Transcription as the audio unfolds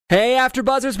Hey,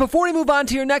 AfterBuzzers, before we move on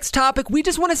to your next topic, we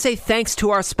just want to say thanks to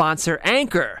our sponsor,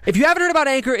 Anchor. If you haven't heard about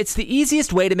Anchor, it's the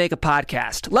easiest way to make a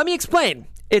podcast. Let me explain.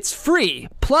 It's free.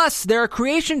 Plus, there are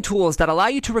creation tools that allow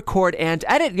you to record and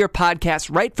edit your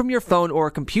podcast right from your phone or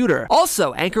computer.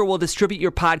 Also, Anchor will distribute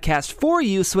your podcast for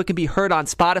you so it can be heard on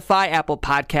Spotify, Apple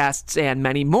Podcasts, and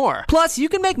many more. Plus, you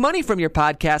can make money from your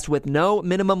podcast with no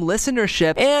minimum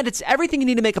listenership, and it's everything you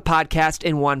need to make a podcast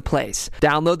in one place.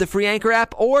 Download the free Anchor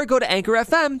app or go to Anchor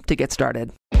FM to get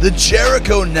started. The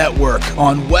Jericho Network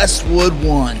on Westwood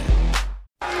One.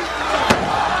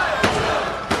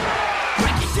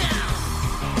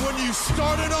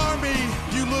 Start an army,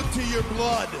 you look to your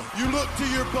blood, you look to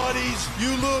your buddies, you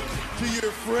look to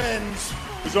your friends.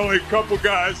 There's only a couple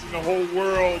guys in the whole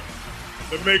world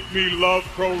that make me love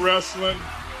pro wrestling,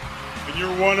 and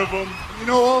you're one of them. You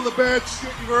know, all the bad shit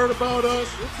you've heard about us,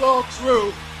 it's all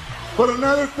true. But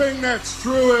another thing that's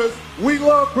true is we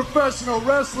love professional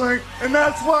wrestling, and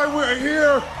that's why we're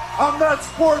here. I'm not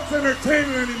sports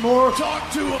entertainment anymore.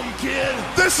 Talk to him, kid.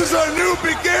 This is a new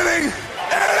beginning.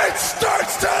 And it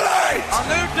starts tonight! A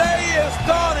new day is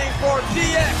dawning for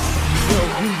DX. Yo,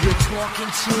 who you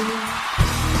talking to?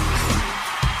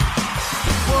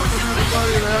 Welcome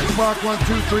everybody to Xbox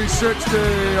 12360.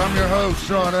 I'm your host,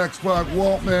 Sean Xbox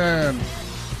Waltman.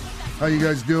 How you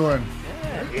guys doing?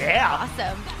 Yeah.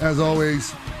 Awesome. As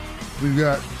always, we've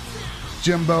got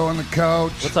Jimbo on the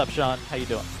couch. What's up, Sean? How you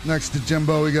doing? Next to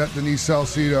Jimbo, we got Denise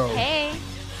Salcido. Hey.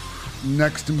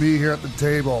 Next to me here at the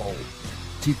table,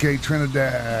 TK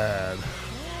Trinidad.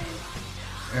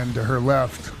 And to her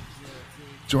left,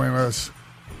 join us,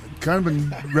 kind of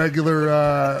a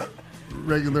regular,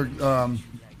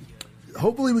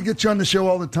 hopefully we get you on the show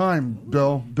all the time,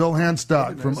 Bill. Bill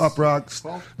Handstock from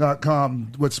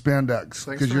uprocks.com with spandex,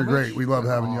 because you're great. We love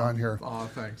having you on here. Oh,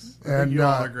 thanks. And you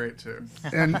all are great, too.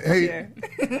 And, hey,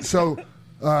 so...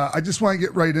 I just want to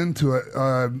get right into it.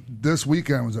 This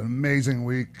weekend was an amazing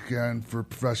weekend for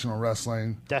professional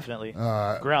wrestling. Definitely.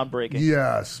 Groundbreaking.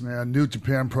 Yes, man. New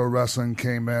Japan Pro Wrestling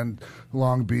came in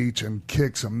Long Beach and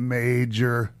kicked some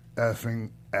major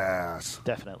effing ass.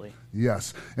 Definitely.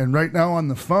 Yes. And right now on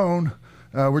the phone,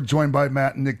 we're joined by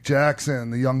Matt and Nick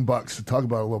Jackson, the Young Bucks, to talk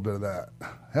about a little bit of that.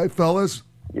 Hey, fellas.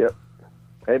 Yep.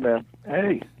 Hey, man.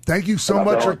 Hey. Thank you so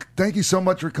much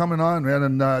for coming on, man,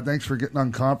 and thanks for getting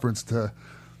on conference to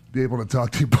be able to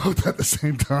talk to you both at the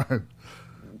same time.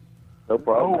 No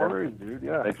problem. No worries, dude.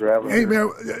 Yeah. Thanks for having me. Hey,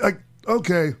 man,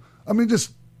 okay. I mean,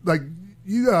 just,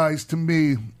 you guys, to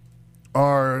me,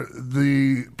 are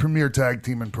the premier tag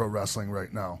team in pro wrestling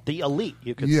right now. The elite,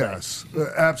 you could say. Yes,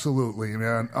 absolutely,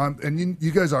 man. And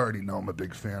you guys already know I'm a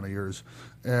big fan of yours.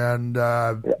 And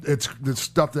it's the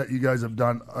stuff that you guys have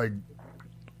done,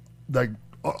 like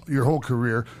your whole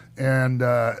career, and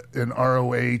in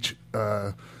ROH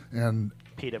and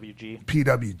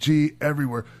PWG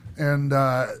everywhere. And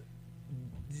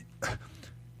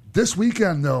this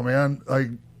weekend, though, man,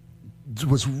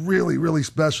 was really, really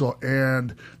special.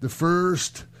 And the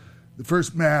first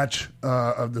match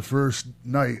of the first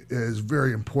night is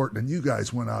very important. And you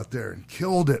guys went out there and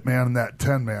killed it, man, in that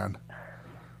 10-man.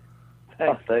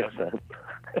 Thanks, man.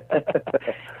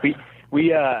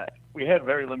 We had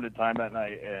very limited time that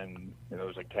night, and there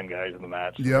was 10 guys in the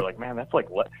match. Yep. We're like, man, that's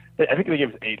I think they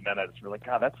gave us 8 minutes. We're like,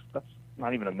 God, that's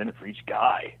not even a minute for each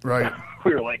guy. Right.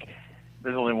 We were like,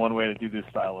 there's only one way to do this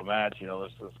style of match.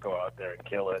 Let's just go out there and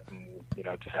kill it, and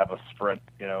just have a sprint.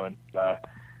 And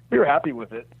we were happy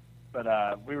with it, but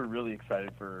we were really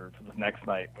excited for the next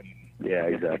night when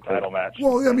the title match.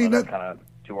 Well, I mean, that kind of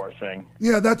do our thing.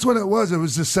 Yeah, that's what it was. It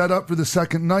was the setup for the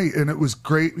second night, and it was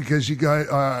great because you guys,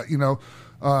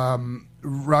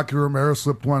 Rocky Romero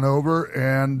slipped one over,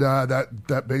 and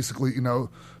that basically,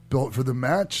 built for the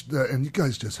match. And you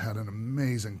guys just had an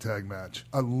amazing tag match.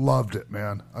 I loved it,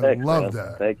 man. Thanks, loved man.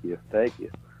 that. Thank you.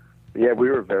 Yeah, we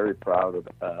were very proud of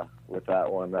with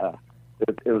that one.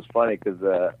 It was funny because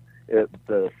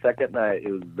the second night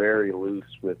it was very loose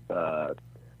with the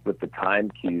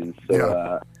time cues.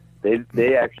 So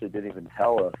they actually didn't even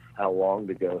tell us how long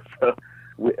to go. So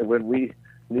when we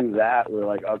knew that, we were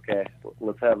like, okay,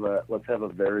 let's have a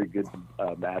very good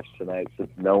match tonight, since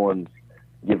no one's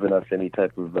given us any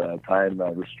type of time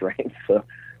restraint. So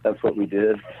that's what we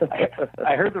did.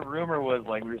 I heard the rumor was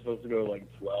we were supposed to go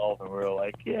 12, and we were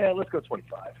like, yeah, let's go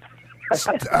 25.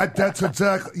 That's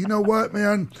exactly. You know what,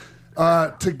 man?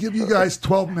 To give you guys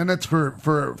 12 minutes for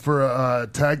a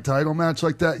tag title match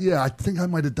like that, yeah, I think I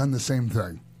might have done the same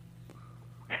thing.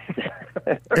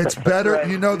 It's better, right.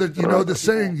 you know the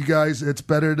saying, you guys. It's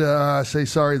better to say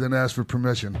sorry than ask for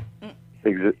permission.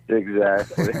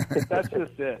 Exactly. That's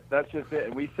just it.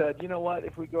 And we said, you know what?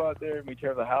 If we go out there and we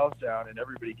tear the house down and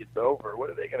everybody gets over, what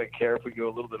are they going to care if we go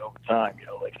a little bit over time?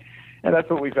 And that's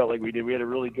what we felt like we did. We had a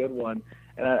really good one.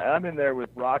 And I'm in there with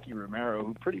Rocky Romero,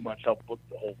 who pretty much helped book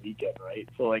the whole weekend, right?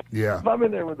 So, if I'm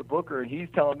in there with the booker and he's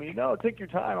telling me, no, take your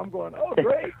time, I'm going, oh,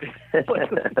 great.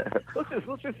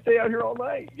 let's just stay out here all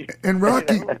night. And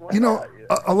Rocky,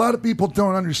 a lot of people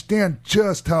don't understand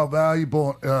just how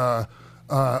valuable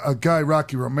a guy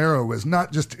Rocky Romero is,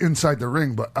 not just inside the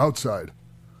ring, but outside.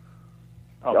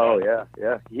 Oh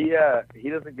yeah. He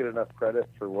doesn't get enough credit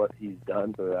for what he's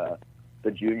done for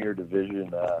the junior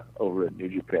division over at New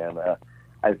Japan.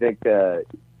 I think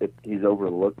he's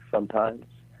overlooked sometimes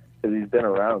because he's been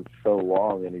around so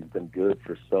long and he's been good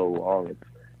for so long.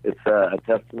 It's a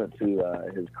testament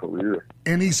to his career.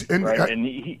 And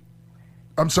he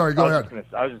I'm sorry, go ahead.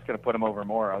 I was just going to put him over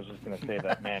more. I was just going to say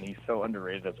that, man, he's so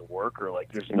underrated as a worker.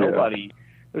 There's nobody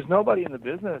in the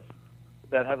business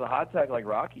that has a hot tag like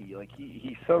Rocky.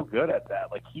 He's so good at that.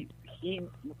 He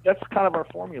that's kind of our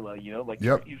formula,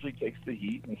 Yep. He usually takes the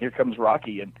heat, and here comes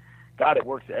Rocky, and God, it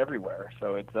works everywhere.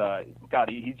 So it's God,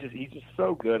 he's just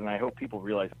so good, and I hope people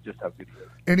realize just how good he is.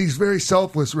 And he's very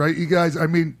selfless, right? You guys, I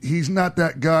mean, he's not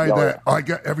that guy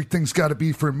everything's got to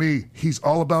be for me. He's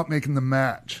all about making the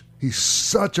match. He's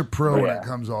such a pro when it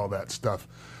comes to all that stuff.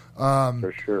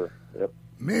 For sure. Yep.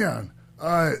 Man,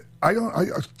 God,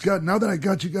 now that I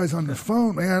got you guys on the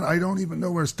phone, man, I don't even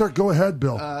know where to start. Go ahead,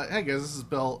 Bill. Hey, guys, this is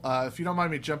Bill. If you don't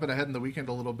mind me jumping ahead in the weekend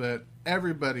a little bit,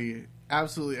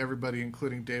 absolutely everybody,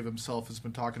 including Dave himself, has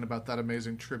been talking about that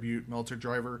amazing tribute Meltzer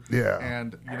driver. Yeah.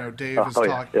 And, Dave has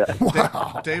talked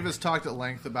Dave has talked at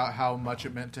length about how much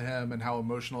it meant to him and how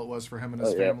emotional it was for him and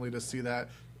his family to see that.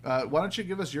 Why don't you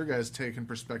give us your guys' take and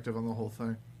perspective on the whole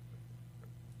thing?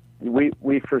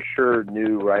 We for sure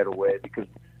knew right away because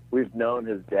we've known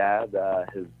his dad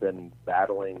has been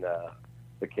battling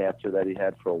the cancer that he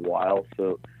had for a while.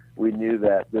 So we knew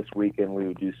that this weekend we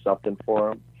would do something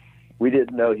for him. We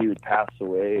didn't know he would pass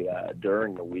away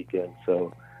during the weekend.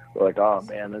 So we're like, oh,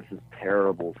 man, this is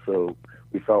terrible. So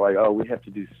we felt like, we have to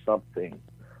do something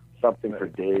for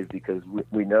Dave because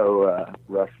we know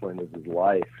wrestling is his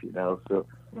life, So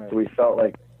we felt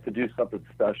like to do something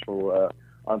special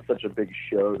on such a big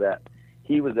show that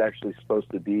he was actually supposed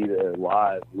to be there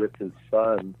live with his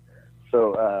son.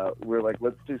 So we're like,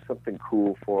 let's do something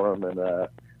cool for him. And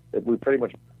we pretty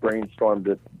much brainstormed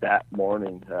it that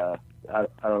morning. I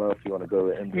don't know if you want to go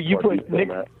into more detail on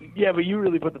that. Yeah, but you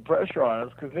really put the pressure on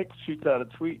us because Nick shoots out a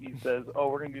tweet and he says,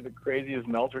 we're going to do the craziest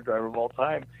Meltzer driver of all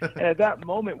time. And at that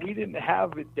moment, we didn't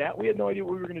have it down. We had no idea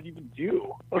what we were going to even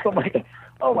do. So I'm like,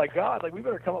 oh, my God, we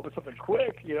better come up with something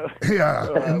quick, Yeah,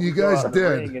 so, and you guys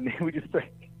did. And we just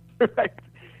right.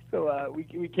 So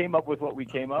we came up with what we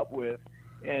came up with,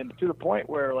 and to the point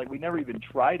where, we never even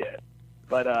tried it.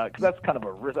 But because that's kind of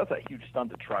a risk. That's a huge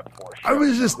stunt to try before a show. I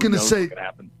was just going to say,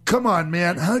 come on,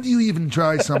 man. How do you even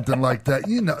try something like that?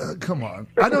 Come on.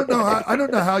 I don't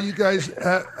know how you guys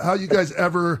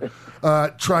ever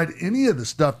tried any of the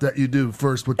stuff that you do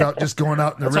first without just going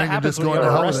out in the ring and just going to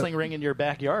hell with it. You have a wrestling ring in your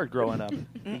backyard growing up.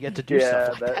 You get to do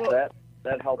stuff. Yeah,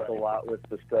 that helped a lot with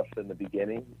the stuff in the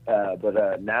beginning.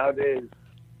 But nowadays,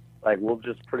 we'll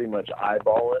just pretty much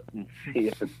eyeball it and see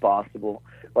if it's possible.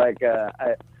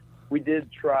 We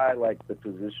did try the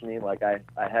positioning. I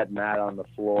had Matt on the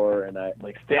floor and I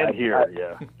stand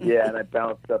here. Yeah, and I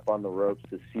bounced up on the ropes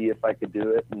to see if I could do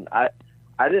it. And I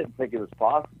didn't think it was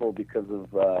possible because of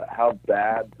how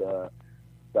bad the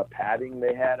padding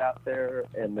they had out there,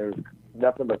 and there's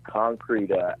nothing but concrete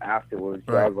afterwards.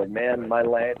 So I was like, man, my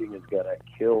landing is gonna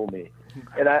kill me.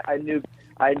 And I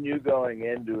knew going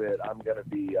into it I'm gonna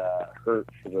be hurt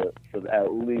for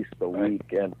at least a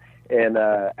week. And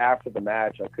after the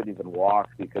match, I couldn't even walk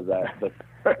because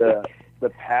the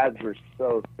pads were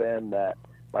so thin that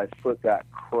my foot got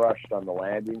crushed on the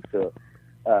landing. So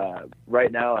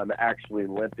right now I'm actually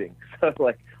limping. So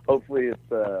hopefully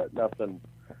it's nothing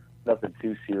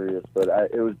too serious, but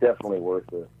it was definitely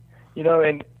worth it.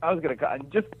 And I was gonna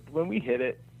just when we hit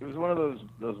it, it was one of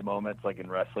those moments in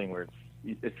wrestling where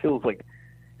it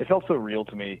felt so real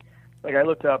to me. I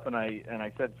looked up and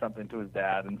I said something to his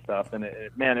dad and stuff, and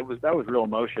that was real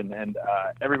emotion, and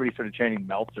everybody started chanting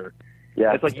Meltzer.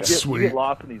 Yeah, it's you get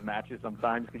lost in these matches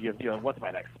sometimes because you have what's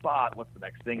my next spot, what's the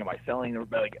next thing, am I selling?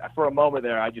 For a moment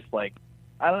there, I just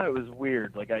I don't know, it was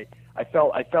weird. I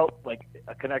felt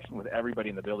a connection with everybody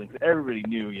in the building. Everybody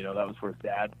knew, that was for his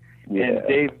dad. Yeah.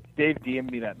 And Dave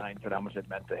DM'd me that night and said how much it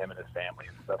meant to him and his family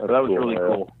and stuff. So that was really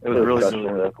cool. It was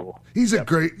really cool. He's a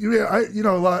great,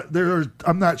 a lot.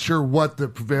 I'm not sure what the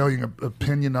prevailing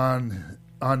opinion on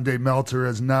on Dave Meltzer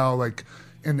as now like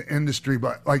in the industry,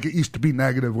 but like it used to be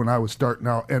negative when I was starting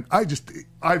out. And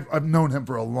I've known him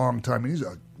for a long time, and he's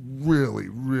a really,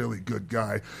 really good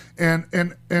guy. And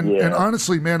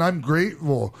honestly, man, I'm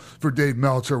grateful for Dave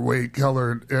Meltzer, Wade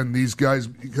Keller, and these guys,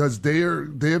 because they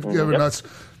have given us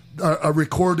a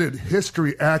recorded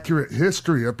history, accurate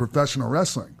history of professional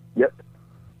wrestling. Yep.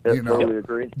 Totally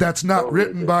agree. That's not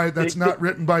written by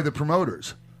the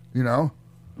promoters, you know?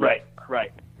 Right.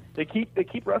 They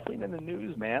keep wrestling in the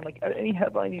news, man. Like any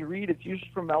headline you read, it's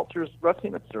usually from Meltzer's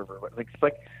Wrestling Observer. It's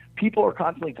like people are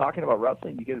constantly talking about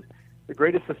wrestling because the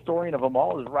greatest historian of them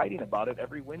all is writing about it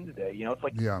every Wednesday. You know, it's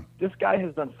like this guy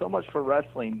has done so much for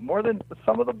wrestling, more than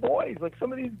some of the boys. Like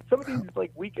some of these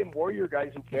like weekend warrior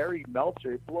guys who carry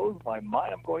Meltzer. It blows my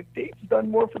mind. I'm going, Dave's done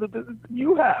more for the business than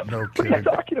you have. No what kidding. are you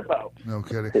talking about? No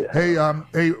kidding. Hey,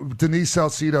 Denise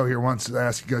Salcido here wants to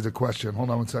ask you guys a question. Hold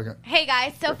on one second. Hey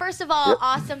guys, so first of all,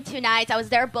 awesome 2 nights. I was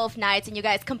there both nights, and you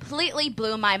guys completely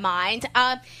blew my mind.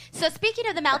 So speaking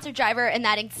of the Meltzer driver and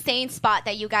that insane spot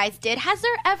that you guys did, has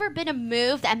there ever been a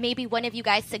move that maybe one of you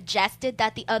guys suggested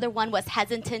that the other one was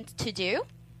hesitant to do?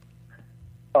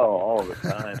 Oh, all the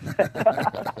time.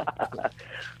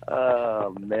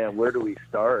 Oh man, where do we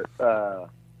start?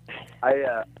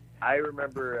 I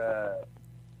remember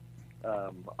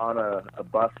on a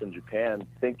bus in Japan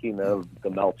thinking of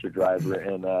the Meltzer driver,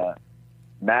 and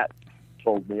Matt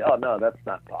told me, "Oh no, that's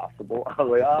not possible." I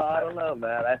was like, "Oh, I don't know,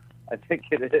 Matt. I think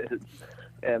it is."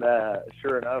 And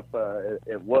sure enough,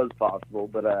 it was possible,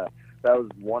 but that was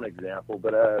one example.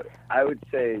 But I would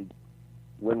say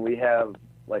when we have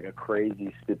like a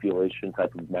crazy stipulation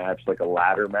type of match, like a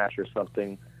ladder match or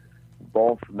something,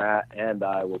 both Matt and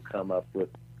I will come up with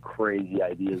crazy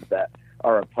ideas that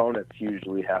our opponents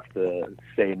usually have to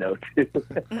say no to.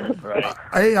 Right.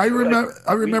 Hey, I remember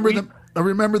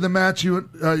the match you.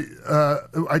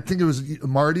 I think it was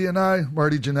Marty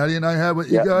Jannetty and I had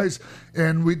with you guys,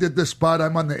 and we did this spot.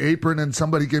 I'm on the apron, and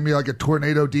somebody gave me like a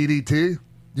tornado DDT.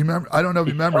 You remember? I don't know if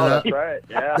you remember that. That's right.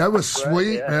 Yeah, that was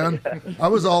sweet, man. I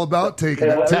was all about taking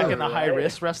it too. Back in the high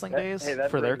risk wrestling days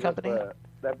for their company.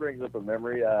 That brings up a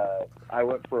memory. I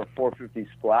went for a 450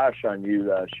 splash on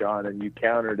you, Sean, and you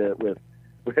countered it with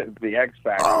the X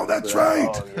Factor. Oh, that's right.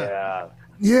 Oh, yeah.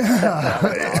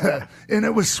 Yeah. And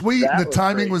it was sweet, and the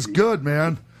timing was good,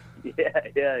 man.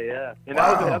 Yeah. And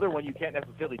that was another one you can't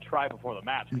necessarily try before the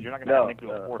match because you're not going to Nick do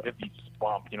a 450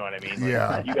 bump. You know what I mean?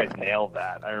 Yeah. You guys nailed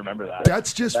that. I remember that.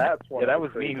 That's that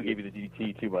was me who gave you the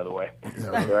DDT too, by the way.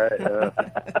 Yeah, right.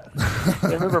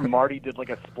 I remember Marty did like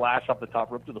a splash off the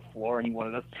top rope to the floor, and he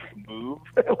wanted us to move.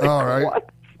 Like, all right. What?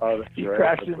 Oh, he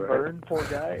crashed and burned, poor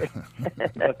guy.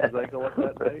 That's his ankle up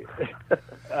that night.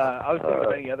 I was thinking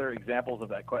of any other examples of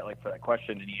that, like for that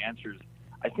question, any answers.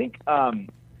 I think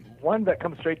one that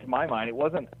comes straight to my mind. It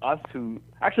wasn't us who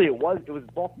actually it was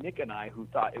both Nick and I who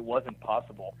thought it wasn't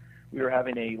possible. We were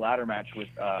having a ladder match with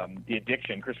the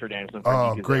Addiction, Christopher Danielson.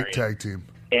 Oh, great tag team.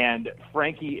 And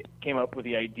Frankie came up with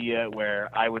the idea where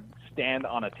I would stand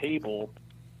on a table,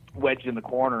 wedged in the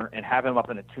corner, and have him up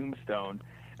in a tombstone.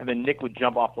 And then Nick would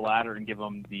jump off the ladder and give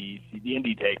him the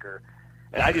Indie Taker.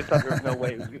 And I just thought there was no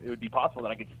way it would be possible that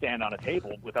I could stand on a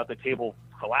table without the table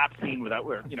collapsing, without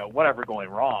whatever going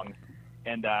wrong.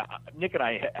 And Nick and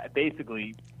I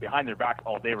basically, behind their backs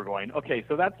all day, were going, okay,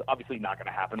 so that's obviously not going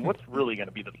to happen. What's really going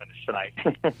to be the finish tonight?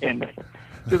 And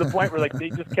to the point where they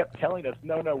just kept telling us,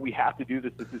 no, we have to do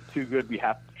this. This is too good. We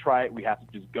have to try it. We have to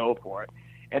just go for it.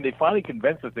 And they finally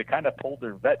convinced us. They kind of pulled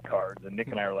their vet cards, and Nick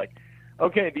and I were like,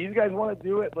 okay, these guys want to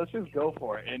do it. Let's just go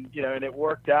for it. And and it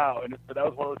worked out. But that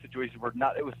was one of those situations where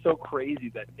it was so crazy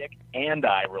that Nick and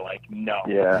I were like, no,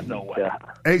 there's no way. Yeah.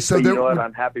 Hey, so you know what?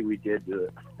 I'm happy we did do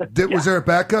it. Was there a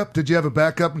backup? Did you have a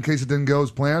backup in case it didn't go as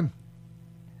planned?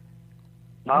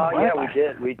 Yeah,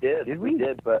 we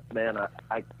did. But man,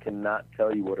 I cannot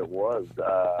tell you what it was.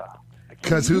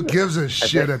 Because who gives a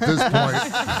shit at this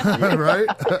point, right?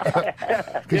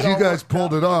 Because you guys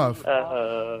pulled it off.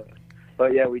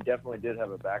 But yeah, we definitely did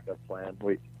have a backup plan.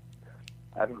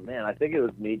 I think it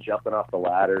was me jumping off the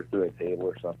ladder through a table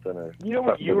or something. Or you know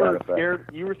what? You were scared.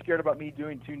 You were scared about me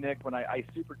doing too, Nick, when I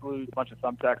super glued a bunch of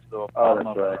thumbtacks to the bottom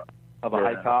of a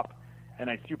high top, and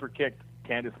I super kicked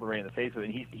Candice LeRae in the face with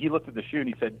it. And he looked at the shoe and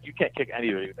he said, "You can't kick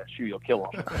anybody with that shoe. You'll kill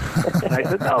him." And I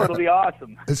said, "No, it'll be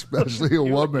awesome." Especially a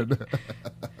woman.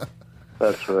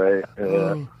 That's right.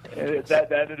 Yeah.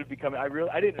 That ended up becoming.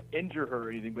 I didn't injure her or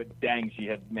anything, but dang, she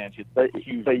had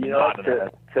huge. But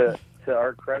to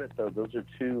our credit though, those are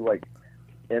two like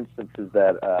instances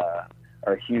that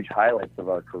are huge highlights of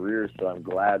our careers. So I'm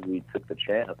glad we took the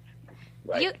chance.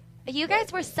 Right? You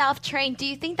guys were self-trained. Do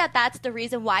you think that that's the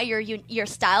reason why your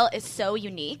style is so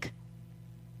unique?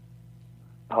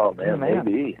 Oh man,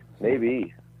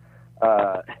 maybe.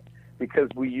 Because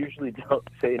we usually don't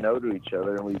say no to each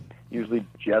other, and we usually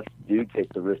just do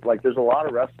take the risk. Like, there's a lot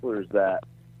of wrestlers that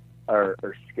are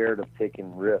scared of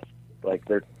taking risks. Like,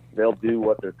 they'll do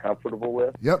what they're comfortable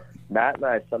with. Yep. Matt and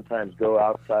I sometimes go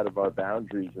outside of our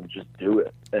boundaries and just do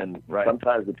it. And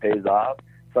sometimes it pays off,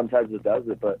 sometimes it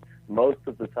doesn't, but most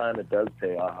of the time it does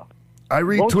pay off.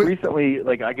 Most recently,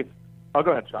 like, oh,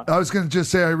 go ahead, Sean. I was going to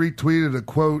just say I retweeted a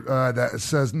quote that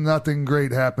says, "Nothing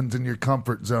great happens in your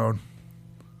comfort zone."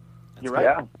 You're right.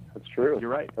 Yeah, that's true. You're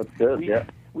right. That's good,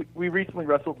 We recently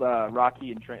wrestled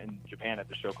Rocky and Trent in Japan at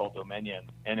the show called Dominion,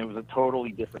 and it was a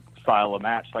totally different style of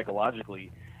match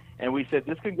psychologically. And we said,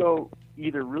 this can go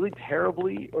either really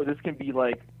terribly or this can be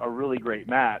like a really great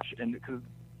match. And because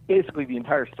basically the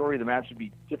entire story of the match would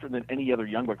be different than any other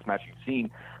Young Bucks match you've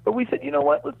seen. But we said, you know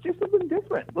what, let's do something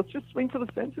different. Let's just swing for the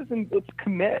fences and let's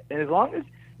commit. And as long as,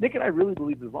 Nick and I really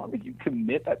believe, as long as you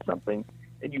commit at something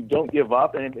and you don't give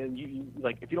up and you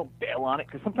like, if you don't bail on it,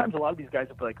 because sometimes a lot of these guys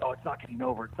will be like, oh, it's not getting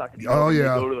over, it's not getting over.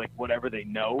 Yeah. They go to like whatever they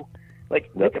know.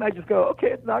 Like Nick and I just go, okay,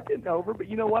 it's not getting over, but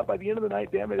you know what? By the end of the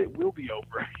night, damn it will be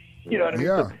over. You know what I mean?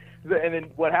 Yeah. So, and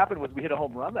then what happened was we hit a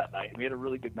home run that night. We had a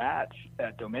really good match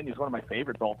at Dominion. It was one of my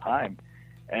favorites all time.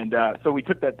 And so we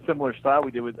took that similar style we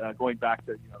did with going back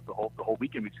to the whole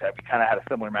weekend we just had. We kind of had a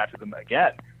similar match with them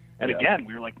again. And again,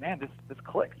 we were like, man, this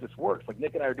clicks, this works. Like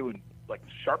Nick and I are doing like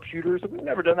sharpshooters. We've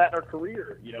never done that in our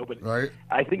career, But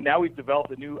I think now we've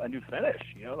developed a new finish.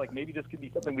 Like maybe this could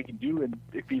be something we can do and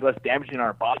it'd be less damaging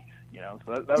our bodies.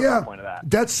 So that was the point of that.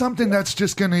 That's something that's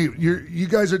just going to. You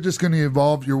guys are just going to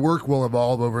evolve. Your work will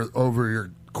evolve over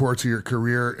your course of your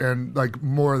career, and like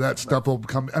more of that stuff will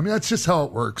come. I mean, that's just how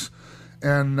it works.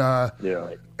 And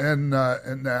and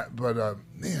that. But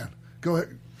man, go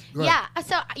ahead. Yeah,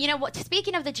 so,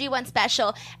 speaking of the G1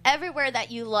 special, everywhere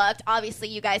that you looked, obviously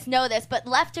you guys know this, but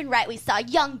left and right we saw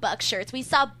Young Buck shirts, we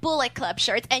saw Bullet Club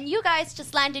shirts, and you guys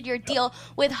just landed your deal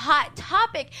with Hot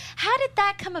Topic. How did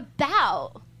that come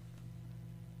about?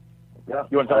 Yeah.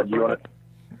 You want to tell us?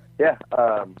 Yeah.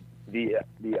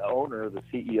 The owner, the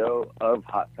CEO of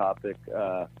Hot Topic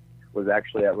was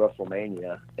actually at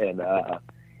WrestleMania, and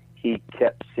he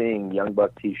kept seeing Young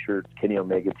Buck T-shirts, Kenny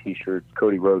Omega T-shirts,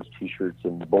 Cody Rhodes T-shirts,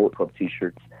 and Bullet Club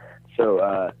T-shirts.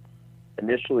 So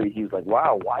initially he was like,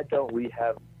 wow, why don't we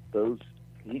have those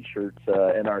T-shirts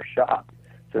in our shop?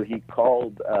 So he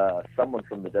called someone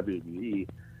from the WWE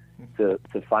to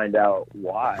find out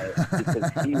why,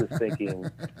 because he was thinking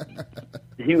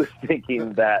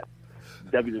that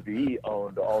WWE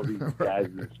owned all these guys'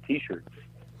 T-shirts.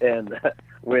 And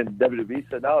when WWE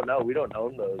said, no, we don't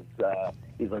own those,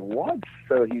 he's like, what?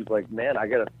 So he's like, man, I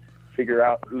got to figure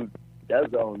out who does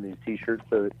own these T-shirts.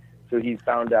 So he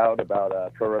found out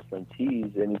about Pro Wrestling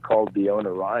Tees, and he called the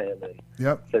owner, Ryan, and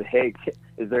said, hey,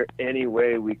 is there any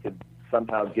way we could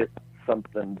somehow get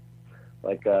something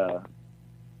like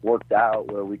worked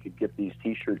out where we could get these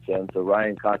T-shirts in? So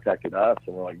Ryan contacted us,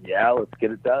 and we're like, yeah, let's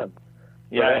get it done.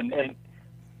 Yeah, and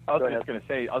I was just going to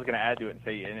say, I was going to add to it and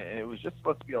say, and it was just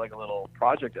supposed to be like a little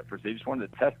project at first. They just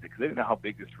wanted to test it because they didn't know how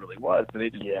big this really was. So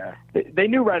they just, they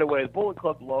knew right away the Bullet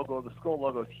Club logo, the Skull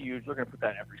logo is huge. They're going to put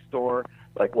that in every store.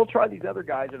 Like, we'll try these other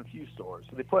guys in a few stores.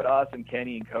 So they put us and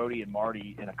Kenny and Cody and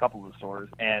Marty in a couple of the stores,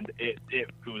 and it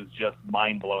was just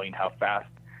mind blowing how fast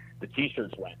the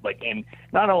T-shirts went. Like, and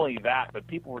not only that, but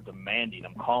people were demanding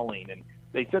them, calling, and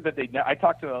they said that I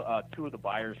talked to two of the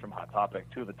buyers from Hot Topic,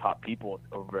 two of the top people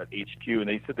over at HQ, and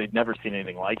they said they'd never seen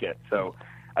anything like it. So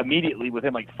immediately,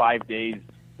 within like 5 days,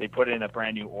 they put in a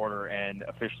brand new order, and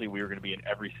officially we were going to be in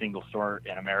every single store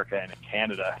in America and in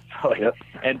Canada. So,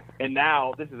 and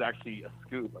now this is actually a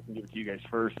scoop. I can give it to you guys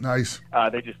first. Nice.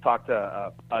 They just talked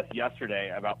to us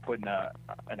yesterday about putting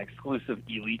an exclusive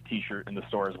Elite T-shirt in the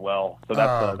store as well. So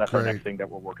that's our next thing that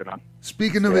we're working on.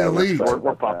 Speaking of Elite,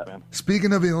 we're pumped, man.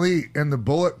 Speaking of Elite and the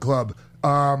Bullet Club,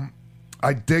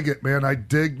 I dig it, man. I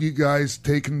dig you guys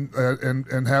taking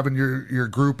and having your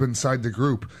group inside the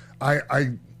group.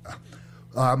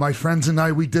 My friends and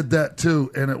I, we did that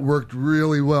too, and it worked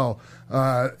really well.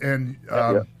 Tell me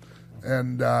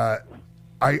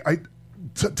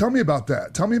about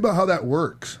that. Tell me about how that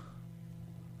works.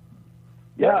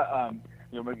 Yeah,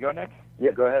 you want me to go next?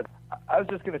 Yeah, go ahead. I was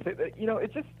just going to say that,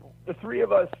 it's just the three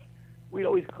of us, we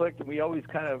always clicked, and we always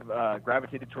kind of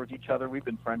gravitated towards each other. We've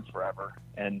been friends forever,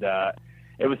 and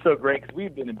it was so great because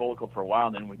we've been in Bullet Club for a while,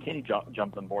 and then when Kenny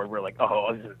jumped on board, we're like,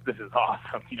 oh, this is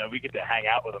awesome. We get to hang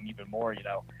out with him even more,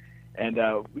 And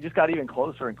we just got even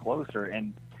closer and closer,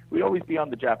 and we'd always be on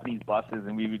the Japanese buses,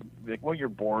 and we would, like, when you're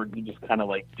bored, you just kind of,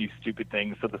 like, do stupid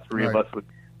things. So the three of us would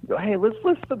go, hey, let's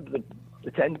list the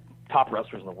 10 top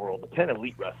wrestlers in the world, the 10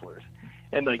 elite wrestlers.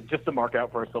 And like just to mark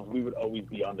out for ourselves, we would always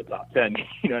be on the top 10.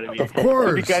 You know what I mean? Of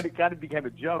course. It kind of became a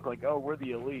joke, like, oh, we're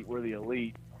the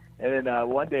elite. And then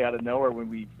one day out of nowhere, when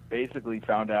we basically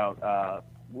found out,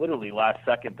 literally last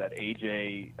second, that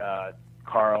AJ,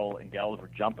 Carl, and Gallows were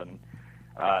jumping,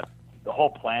 the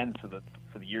whole plan for the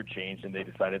year changed, and they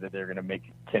decided that they're going to make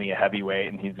Kenny a heavyweight,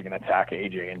 and he's going to attack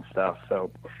AJ and stuff.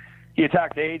 So he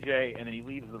attacked AJ, and then he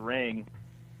leaves the ring,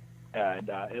 and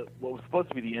what was supposed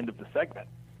to be the end of the segment,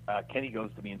 Kenny goes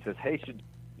to me and says, hey, should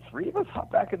 3 of us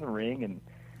hop back in the ring and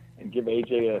give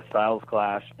AJ a Styles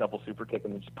Clash double super kick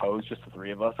and then just pose, just the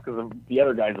 3 of us? Because the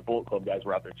other guys, the Bullet Club guys,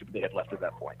 were out there too, but they had left at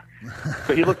that point.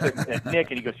 So he looks at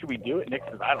Nick and he goes, should we do it? Nick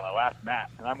says, I don't know, ask Matt.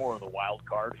 And I'm more of the wild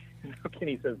card.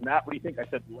 Kenny says, Matt, what do you think? I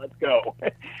said, let's go.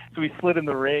 So we slid in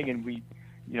the ring and we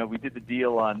did the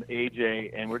deal on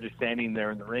AJ, and we're just standing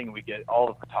there in the ring, and we get all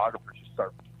the photographers just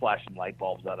start flashing light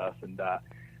bulbs at us, and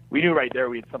we knew right there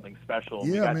we had something special.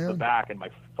 Yeah, we got man. to the back, and my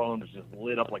phone was just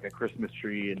lit up like a Christmas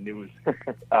tree, and it was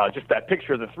just that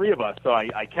picture of the 3 of us. So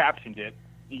I captioned it,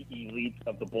 the elite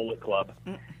of the Bullet Club,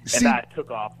 and that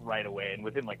took off right away. And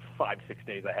within like 5-6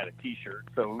 days, I had a T-shirt.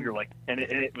 So we were like, and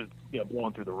it was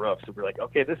blowing through the roof. So we were like,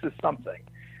 okay, this is something.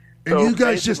 And So you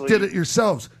guys just did it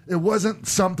yourselves. It wasn't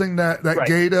something that Right.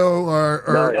 Gato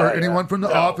or anyone from the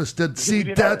No. office did. See, We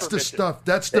did that's that the permission. stuff.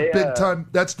 That's the They, big time.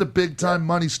 That's the big time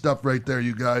money stuff right there,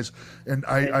 you guys. And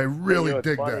I really what's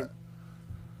dig funny? that.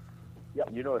 Yeah,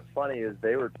 you know what's funny is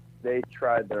they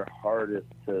tried their hardest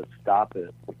to stop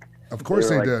it. Of course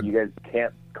they they were like, did. You guys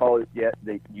can't call it yet.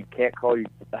 You can't call you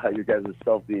guys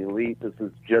yourself the elite. This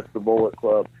is just the Bullet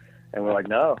Club. And we're like,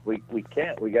 no, we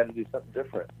can't. We got to do something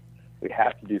different. We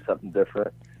have to do something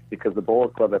different, because the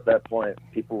Bullet Club at that point,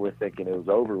 people were thinking it was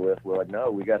over with. We're like, no,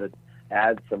 we got to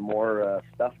add some more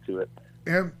stuff to it,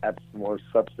 And add some more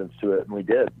substance to it, and we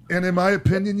did. and in my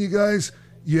opinion, you guys,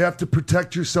 you have to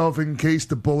protect yourself in case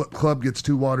the Bullet Club gets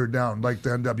too watered down, like the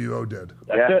NWO did.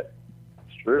 That's it.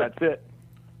 It's true. That's it.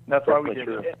 That's why we did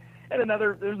Definitely it. And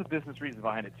there's a business reason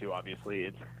behind it too. Obviously,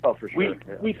 it's for sure.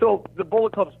 We sold the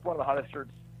Bullet Club's one of the hottest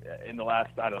shirts in the last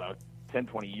 10,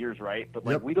 20 years, right? But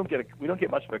like we don't get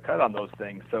much of a cut on those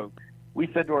things. So we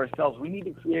said to ourselves, we need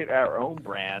to create our own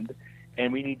brand,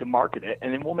 and we need to market it,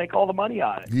 and then we'll make all the money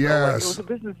on it. Yes. So, like, it was a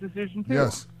business decision too.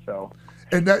 Yes. So.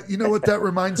 And that, you know what that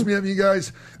reminds me of, you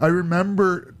guys? I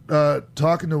remember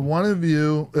talking to one of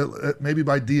you, maybe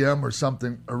by DM or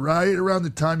something, right around the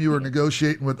time you were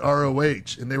negotiating with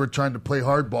ROH, and they were trying to play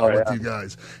hardball with you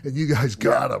guys, and you guys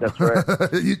got them. That's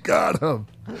right. You got them.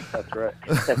 That's right.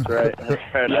 That's right.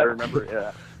 I remember.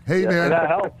 Yeah. Hey, man. And that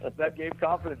helped. That gave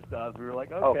confidence to us. We were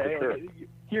like, okay. for sure.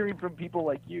 Hearing from people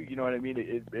like you know what I mean?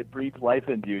 It breathes life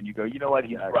into you, and you go, you know what?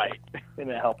 He's right, and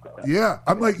it helped us. Yeah,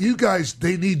 I'm like, you guys,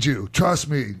 they need you. Trust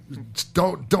me.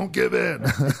 Don't give in.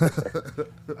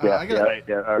 I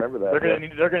remember that.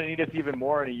 They're gonna need us even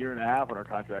more in a year and a half when our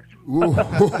contracts.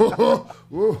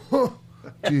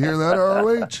 Did you hear that,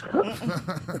 ROH?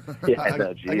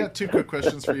 I got 2 quick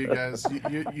questions for you guys.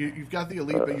 You've got the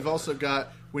elite, but you've also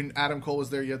got, when Adam Cole was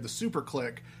there, you had the Super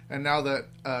Click, and now that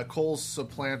Cole's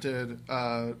supplanted,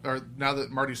 or now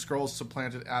that Marty Scurll's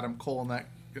supplanted Adam Cole in that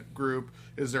group,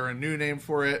 is there a new name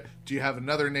for it? Do you have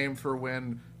another name for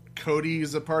when Cody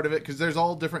is a part of it? Because there's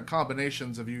all different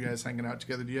combinations of you guys hanging out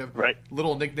together. Do you have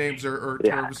little nicknames or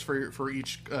terms for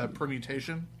each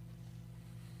permutation?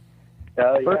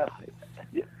 Yeah.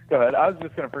 Go ahead. I was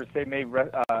just going to first say, may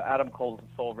Adam Cole's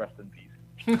soul rest in peace.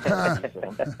 Go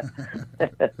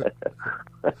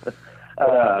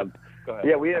ahead.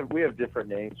 Yeah, we have different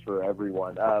names for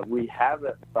everyone. We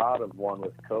haven't thought of one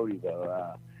with Cody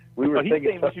though. We were he's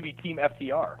thinking saying we should be Team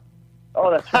FTR. Oh,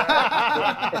 that's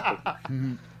right.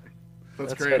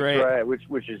 That's great. That's right.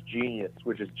 Which is genius.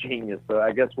 So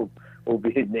I guess we'll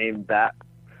be named that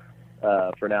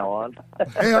for now on.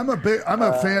 Hey, I'm a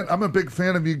big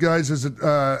fan of you guys as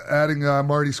adding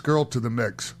Marty Scurll to the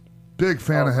mix. Big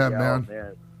fan of him, man.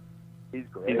 He's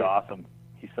great. He's awesome.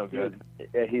 He's so good.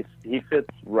 He fits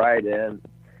right in.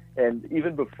 And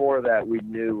even before that, we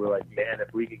knew, we're like, man,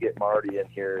 if we could get Marty in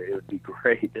here, it would be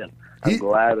great. And I'm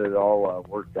glad it all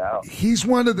worked out. He's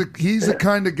the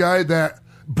kind of guy that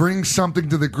brings something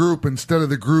to the group instead of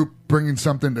the group bringing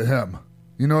something to him.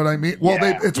 You know what I mean? Well,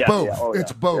 it's both. Yeah. Oh,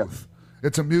 it's both. Yeah.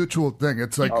 It's a mutual thing.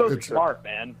 It's like he's so smart,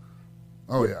 man.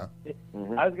 Oh yeah.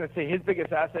 I was going to say his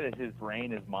biggest asset is his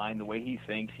brain, his mind, the way he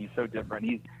thinks. He's so different.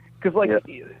 He's a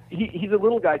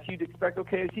little guy, so you'd expect,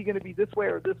 okay, is he going to be this way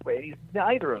or this way? And he's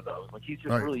neither of those. Like, he's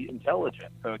just really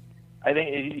intelligent. So I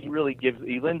think he really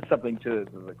lends something to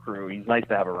the crew. He's nice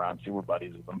to have around. So we're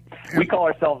buddies with him. We call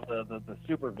ourselves the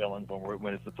super villains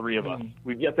when it's the 3 of us.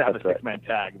 We've yet to have a 6-man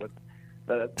tag, but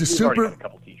the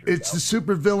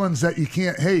super villains that you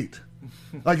can't hate.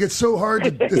 Like it's so hard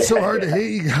to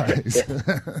hate you guys.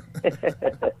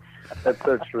 That's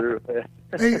so true.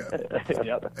 Hey,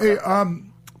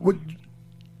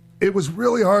 it was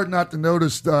really hard not to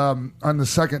notice on the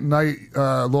second night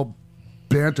a little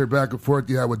banter back and forth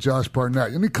you had with Josh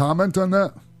Barnett. Any comment on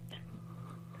that?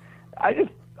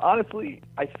 Honestly,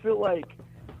 I feel like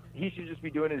he should just be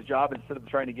doing his job instead of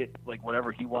trying to get like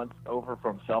whatever he wants over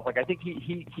for himself. Like I think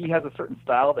he has a certain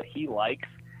style that he likes.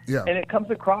 Yeah. And it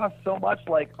comes across so much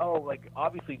like,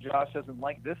 obviously Josh doesn't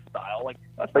like this style. Like,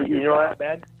 that's but you know what,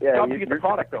 man? Yeah, you get the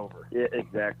product over. Yeah,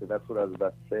 exactly. That's what I was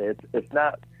about to say. It's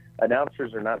not,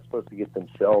 announcers are not supposed to get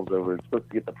themselves over. It's supposed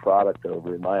to get the product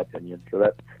over, in my opinion. So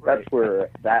that's where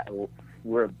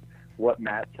what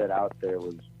Matt set out there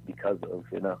was because of,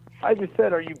 I just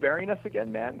said, are you burying us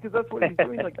again, man? Because that's what he's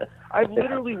doing. Like, I've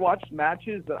literally watched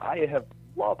matches that I have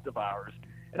loved of ours.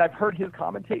 And I've heard his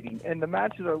commentating, and the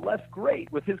matches are less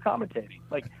great with his commentating.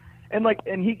 And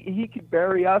he could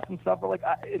bury us and stuff,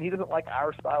 and he doesn't like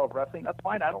our style of wrestling. That's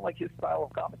fine. I don't like his style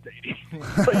of commentating.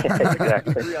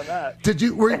 Exactly. Agree on that. Did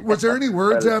you? Was there any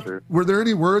words after? Were there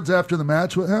any words after the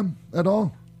match with him at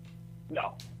all?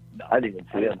 No. I didn't even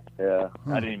see him. Yeah,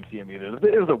 I didn't even see him either.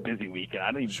 It was a busy weekend.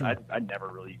 I never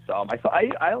really saw him.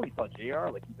 I only saw JR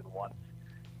even once.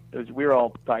 We were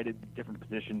all tied in different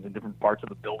positions in different parts of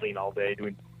the building all day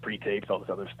doing pre-tapes, all this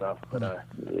other stuff. But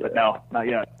no, not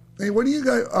yet. Hey, what do you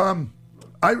guys?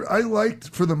 I liked,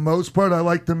 for the most part, I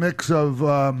liked the mix of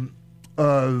the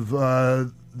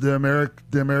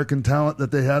American talent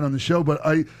that they had on the show. But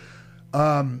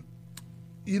and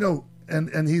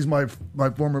he's my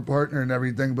former partner and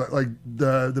everything. But like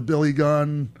the Billy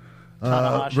Gunn.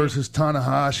 Versus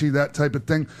Tanahashi, that type of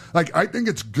thing. Like, I think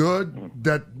it's good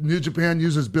that New Japan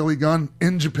uses Billy Gunn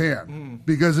in Japan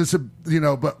because it's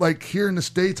but like here in the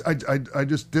States, I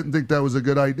just didn't think that was a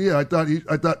good idea. I thought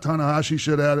Tanahashi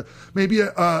should have maybe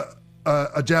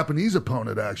a Japanese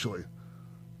opponent actually.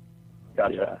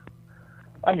 Gotcha.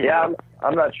 I'm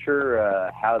not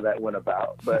sure how that went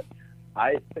about, but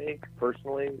I think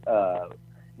personally,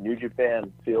 New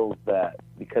Japan feels that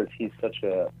because he's such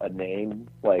a name,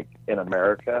 like in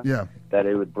America, that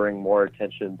it would bring more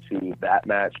attention to that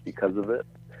match because of it.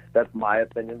 That's my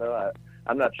opinion, though.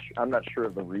 I'm not sure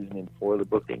of the reasoning for the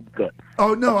booking.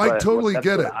 I totally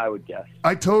get it. I would guess.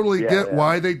 I totally get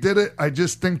why they did it. I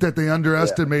just think that they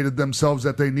underestimated themselves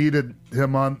that they needed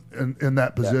him in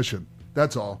that position.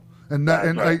 That's all. And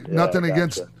nothing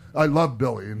against. I love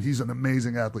Billy, and he's an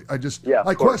amazing athlete. I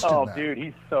question that. Oh, dude,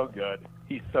 he's so good.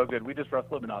 He's so good. We just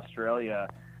wrestled him in Australia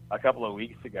a couple of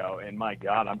weeks ago, and my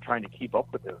God, I'm trying to keep up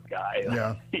with this guy.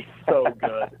 Yeah. He's so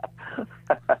good.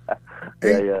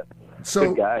 So,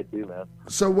 good guy, too, man.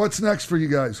 So what's next for you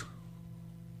guys?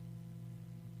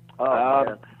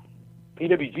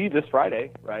 PWG this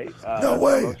Friday, right? No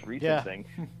way. The most recent thing.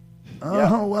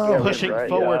 Oh, wow. Pushing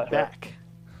Forward Back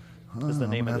is the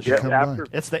name of the show.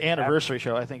 It's the anniversary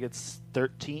show. I think it's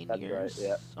 13 years,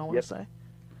 right, I want to say.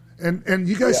 And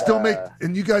you guys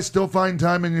you guys still find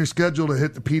time in your schedule to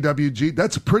hit the PWG.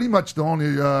 That's pretty much the only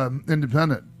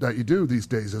independent that you do these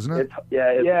days, isn't it?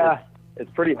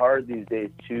 It's pretty hard these days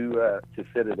to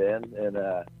fit it in,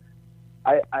 and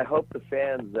I hope the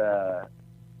fans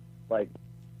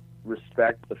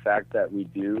respect the fact that we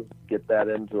do get that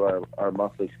into our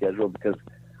monthly schedule, because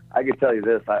I can tell you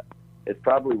this, it's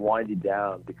probably winding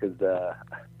down because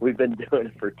we've been doing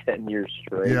it for 10 years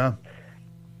straight. Yeah.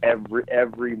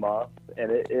 Every month, and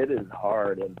it is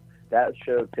hard, and that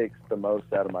show takes the most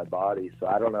out of my body, so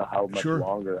I don't know how much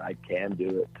longer I can do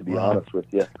it, to be honest with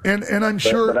you. And I'm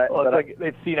sure it's like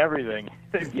they've seen everything.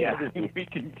 They've seen everything we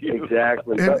can do.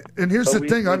 Exactly. And here's the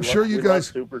thing, I'm sure you guys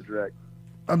Super Direct.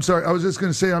 I'm sorry, I was just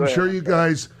going to say, I'm sure you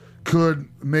guys could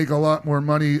make a lot more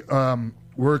money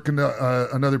working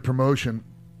another promotion,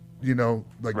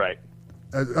 right.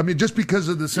 I mean, just because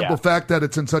of the simple fact that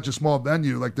it's in such a small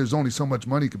venue, like there's only so much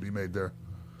money could be made there.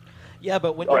 Yeah,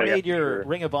 but when you made your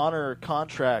Ring of Honor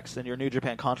contracts and your New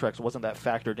Japan contracts, wasn't that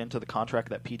factored into the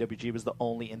contract that PWG was the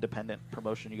only independent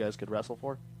promotion you guys could wrestle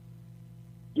for?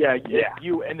 Yeah.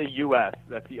 You in the U.S.,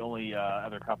 that's the only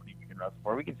other company we can wrestle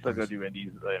for. We can still go do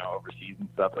indies, overseas and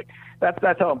stuff. Like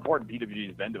that's how important PWG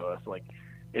has been to us. Like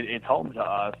it's home to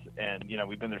us, and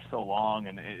we've been there so long,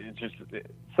 and it's just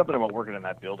something about working in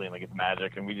that building. Like it's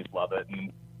magic, and we just love it.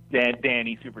 And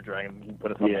Danny Super Dragon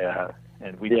put us on that,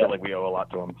 and we feel like we owe a lot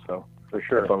to him. So for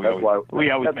sure, that's why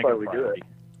we always make it we do it.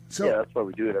 So, that's why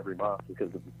we do it every month,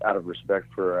 because out of respect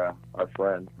for our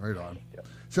friend. Right on. Yeah.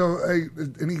 So,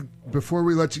 before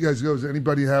we let you guys go, does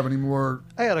anybody have any more?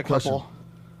 I got a couple.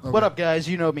 Okay. What up, guys?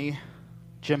 You know me,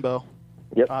 Jimbo.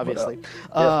 Yep. Obviously.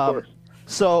 Of course.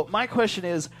 So my question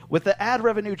is, with the ad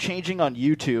revenue changing on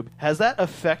YouTube, has that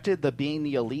affected the Being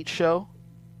the Elite show?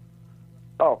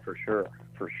 Oh, for sure.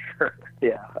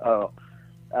 Yeah. Oh,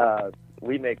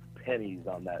 we make pennies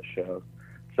on that show.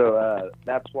 So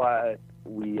that's why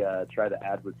we try to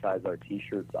advertise our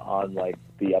T-shirts on like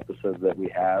the episodes that we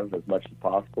have as much as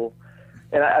possible.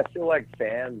 And I feel like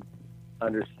fans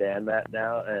understand that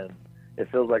now, and it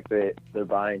feels like they're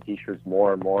buying T-shirts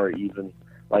more and more, even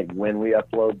like when we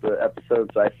upload the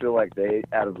episodes. So I feel like they,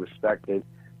 out of respect,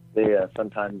 they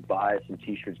sometimes buy some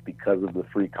T-shirts because of the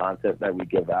free content that we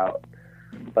give out.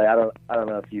 Like I don't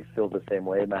know if you feel the same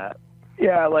way, Matt.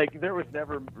 Yeah, like there was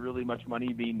never really much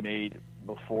money being made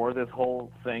before this whole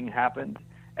thing happened.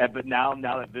 But now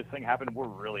that this thing happened, we're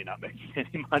really not making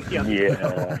any money on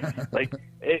it. Like,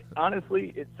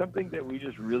 honestly, it's something that we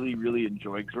just really, really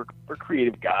enjoy because we're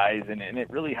creative guys, and it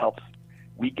really helps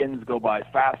weekends go by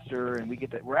faster, and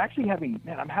we're actually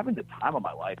I'm having the time of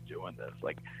my life doing this.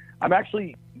 Like, I'm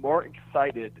actually more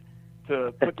excited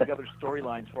to put together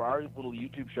storylines for our little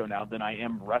YouTube show now than I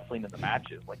am wrestling in the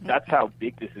matches. Like, that's how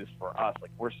big this is for us.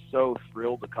 Like, we're so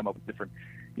thrilled to come up with different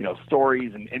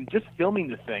stories and just filming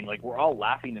this thing. Like, we're all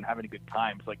laughing and having a good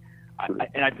time. It's like,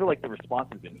 I feel like the response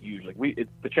has been huge. Like,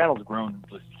 the channel's grown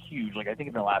just huge. Like, I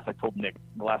think I told Nick,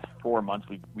 the last 4 months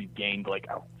we've gained like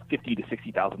 50 to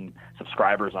 60,000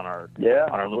 subscribers on our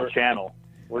little channel.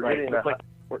 We're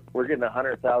getting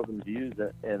 100,000 views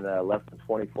in less than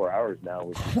 24 hours now,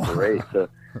 which is great. So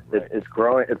it's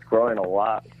growing. It's growing a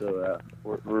lot. So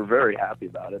we're very happy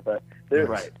about it. But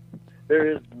there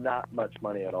is not much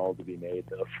money at all to be made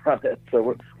though from it.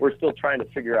 So we're still trying to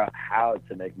figure out how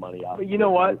to make money off. But you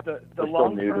know what? The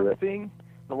long-term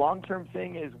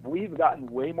thing is we've gotten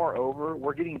way more over.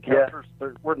 We're getting characters.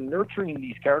 We're nurturing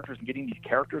these characters and getting these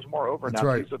characters more over now.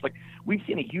 Too. So it's like we've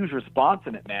seen a huge response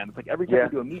in it, man. It's like every time we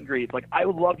do a meet and greet, it's like, I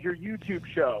love your YouTube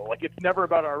show. Like, it's never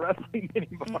about our wrestling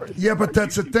anymore. Yeah, but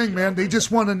that's the thing, man. They just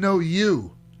want to know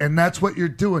you. And that's what you're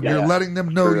doing. You're letting them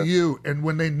know you. And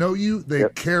when they know you, they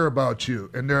care about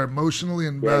you. And they're emotionally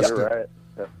invested. Yeah, you're right.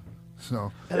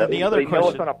 So, and the other they question, know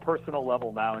us on a personal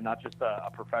level now, and not just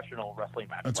a professional wrestling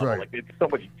match That's level. right. Like, it's so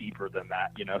much deeper than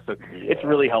that, So it's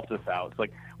really helped us out. It's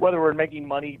like, whether we're making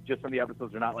money just from the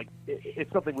episodes or not, like,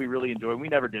 it's something we really enjoy. We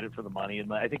never did it for the money,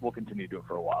 and I think we'll continue to do it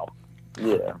for a while.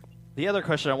 Yeah. The other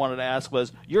question I wanted to ask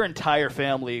was, your entire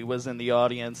family was in the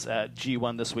audience at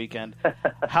G1 this weekend.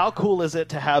 How cool is it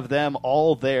to have them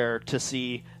all there to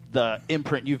see the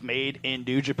imprint you've made in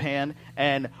New Japan?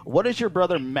 And what is your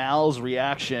brother Mal's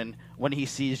reaction when he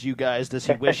sees you guys? Does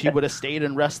he wish he would have stayed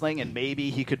in wrestling and maybe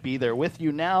he could be there with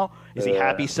you now? Is he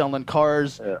happy selling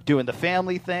cars, doing the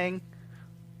family thing?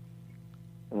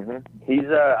 Mm-hmm.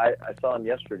 He's I saw him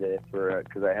yesterday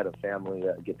because I had a family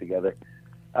get together.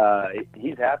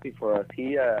 He's happy for us.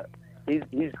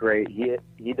 He's great.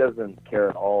 He doesn't care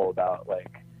at all about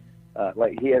like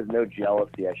he has no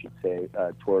jealousy, I should say,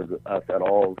 towards us at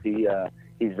all.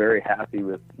 He's very happy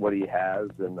with what he has,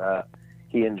 and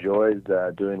he enjoys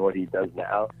doing what he does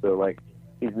now. So like,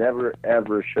 he's never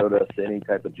ever showed us any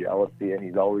type of jealousy, and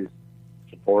he's always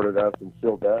supported us and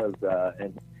still does.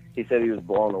 And he said he was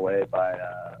blown away by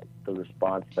the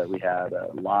response that we had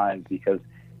live, because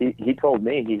he told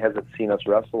me he hasn't seen us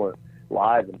wrestle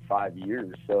live in 5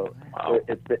 years. So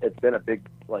it's been a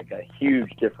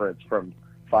huge difference from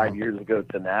 5 years ago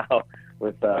to now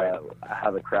with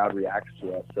how the crowd reacts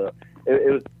to us. So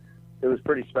it was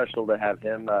pretty special to have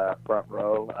him front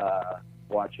row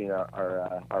watching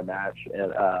our match,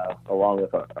 and along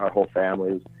with our whole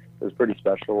family. It was pretty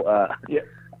special. Yeah,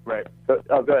 right. So,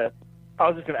 go ahead. I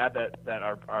was just going to add that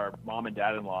our mom and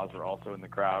dad-in-laws are also in the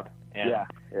crowd. And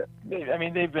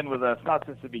they've been with us not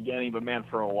since the beginning, but man,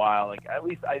 for a while. Like, at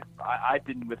least I've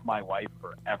been with my wife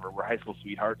forever. We're high school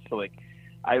sweethearts, so like,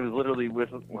 I was literally with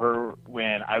her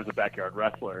when I was a backyard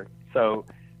wrestler. So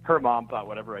her mom thought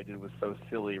whatever I did was so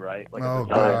silly, right? Like, at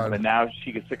the time. But now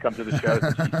she gets to come to the shows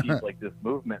and she sees like this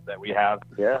movement that we have.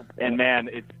 Yeah. And man,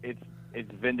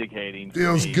 it's vindicating.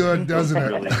 Feels good, doesn't it?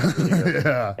 Really, really good.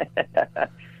 Yeah.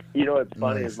 You know what's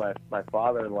funny is my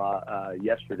father-in-law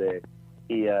yesterday,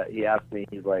 he asked me,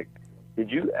 he's like, did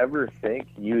you ever think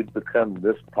you'd become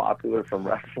this popular from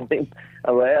wrestling?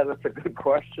 I'm like, yeah, that's a good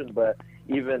question, but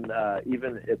even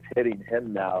it's hitting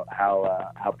him now how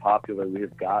popular we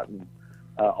have gotten,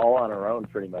 all on our own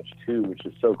pretty much too, which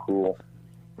is so cool.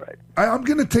 Right. I'm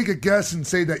going to take a guess and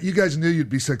say that you guys knew you'd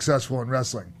be successful in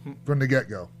wrestling from the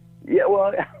get-go. Yeah,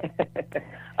 well,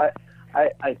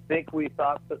 I think we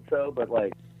thought so, but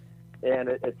like, And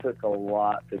it took a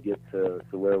lot to get to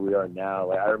where we are now.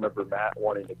 Like I remember Matt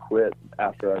wanting to quit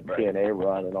after our TNA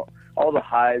run, and all the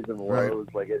highs and lows.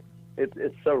 Like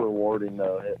it's so rewarding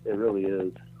though. It really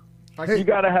is. Hey, you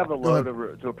got to have a low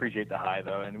to appreciate the high,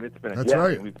 though, and it's been That's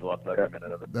right. We've loved every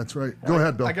minute of it. That's right. Go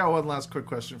ahead, Bill. I got one last quick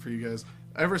question for you guys.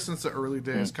 Ever since the early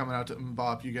days coming out to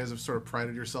Mbop, you guys have sort of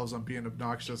prided yourselves on being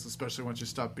obnoxious, especially once you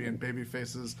stop being baby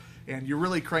faces, and you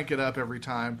really crank it up every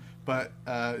time. But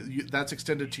that's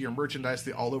extended to your merchandise,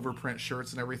 the all-over print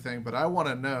shirts and everything. But I want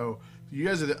to know, you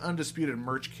guys are the undisputed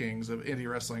merch kings of indie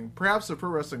wrestling, perhaps the pro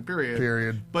wrestling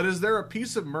period. But is there a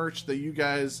piece of merch that you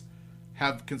guys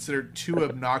have considered too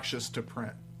obnoxious to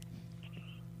print?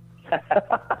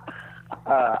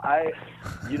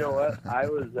 You know what? I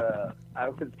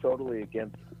was totally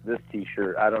against this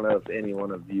T-shirt. I don't know if any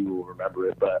one of you will remember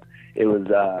it, but it was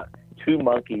two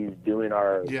monkeys doing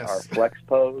our flex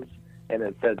pose, and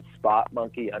it said "Spot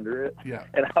Monkey" under it. Yeah.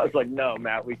 And I was like, "No,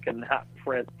 Matt, we cannot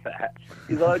print that."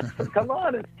 He's like, "Come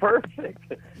on, it's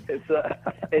perfect." It's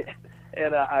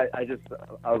And I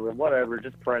was like, whatever,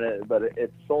 just print it. But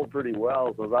it sold pretty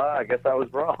well, so I guess I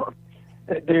was wrong.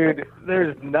 Dude,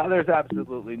 there's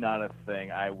absolutely not a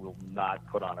thing I will not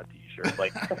put on a T-shirt.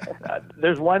 Like,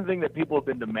 there's one thing that people have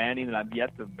been demanding that I've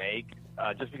yet to make,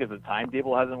 just because the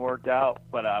timetable hasn't worked out.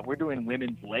 But we're doing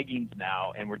women's leggings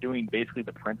now, and we're doing basically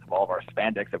the prints of all of our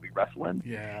spandex that we wrestle in.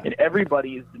 Yeah. And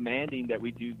everybody is demanding that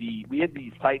we do we had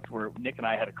these sites where Nick and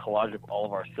I had a collage of all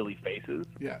of our silly faces.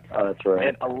 Yeah. Oh, that's right.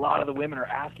 And a lot of the women are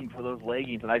asking for those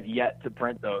leggings, and I've yet to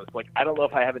print those. Like, I don't know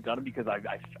if I haven't done them because I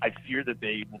fear that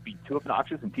they will be too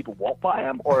obnoxious and people won't buy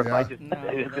them, or if it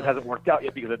just hasn't worked out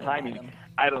yet because of timing.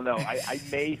 I don't know. I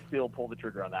may still pull the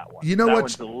trigger on that one. You know that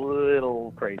what's one's a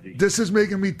little crazy. This is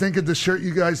making me think of the shirt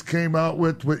you guys came out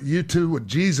with you two with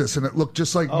Jesus, and it looked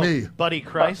just like me. Buddy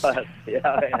Christ.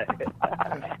 Yeah.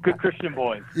 Good Christian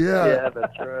boys. Yeah,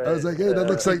 that's right. I was like, hey, that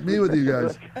looks like me with you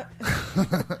guys.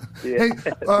 Yeah, hey,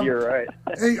 you're right.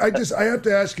 Hey, I have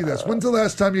to ask you this. When's the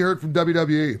last time you heard from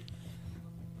WWE?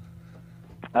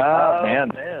 Man,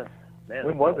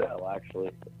 when was it?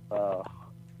 Actually,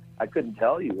 I couldn't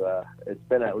tell you. It's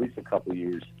been at least a couple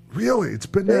years. Really? It's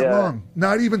been that long?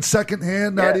 Not even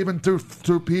secondhand? Not even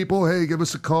through people? Hey, give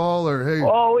us a call, or hey.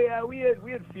 Oh yeah, we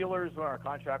had feelers when our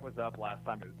contract was up last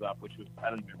time it was up, which was I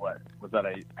don't even what was that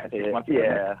I think 6 months ago?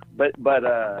 Yeah, but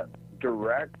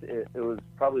direct it was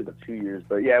probably the 2 years.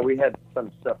 But yeah, we had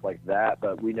some stuff like that,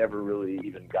 but we never really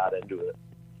even got into it.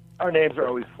 Our names are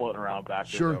always floating around back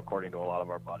there, Sure. according to a lot of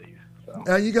our buddies.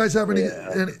 So. You guys have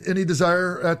any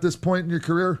desire at this point in your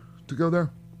career to go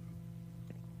there?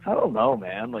 I don't know,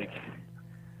 man. Like,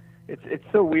 it's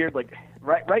so weird. Like,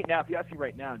 right now, if you ask me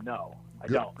right now, no, I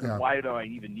don't. Yeah. Why do I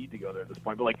even need to go there at this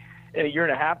point? But like, in a year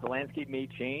and a half, the landscape may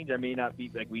change. I may not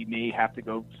be like, we may have to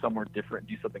go somewhere different,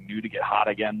 do something new to get hot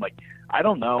again. Like, I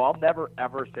don't know. I'll never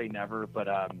ever say never, but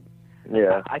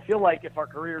yeah, I feel like if our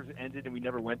careers ended and we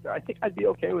never went there, I think I'd be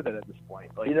okay with it at this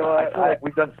point. Like, you know what? I feel like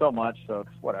we've done so much, so it's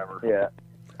whatever. Yeah,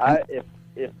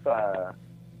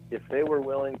 if they were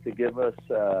willing to give us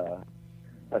a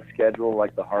schedule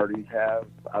like the Hardys have,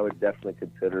 I would definitely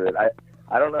consider it.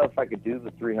 I don't know if I could do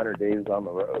the 300 days on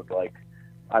the road. Like,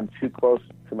 I'm too close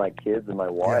to my kids and my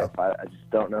wife. I just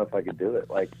don't know if I could do it.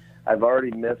 Like, I've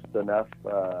already missed enough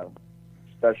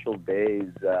special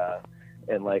days,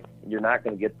 and like, you're not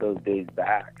going to get those days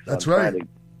back. So That's I'm right.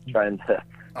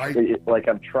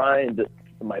 I'm trying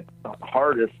my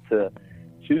hardest to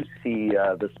see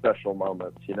the special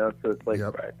moments, you know. So it's like,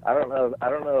 I don't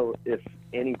know if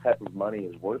any type of money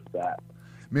is worth that.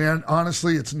 Man,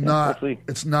 honestly, it's not.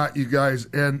 It's not, you guys.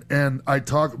 And I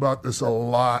talk about this a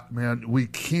lot, man.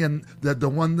 The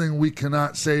one thing we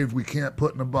cannot save, we can't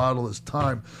put in a bottle is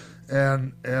time.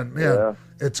 And man,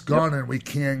 it's gone and we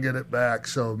can't get it back.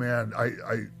 So man,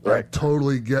 I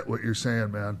totally get what you're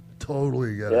saying, man.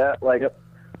 Totally get it. Yeah,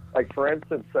 like for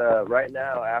instance, right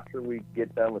now after we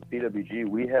get done with PWG,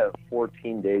 we have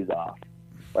 14 days off.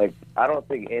 Like, I don't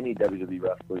think any WWE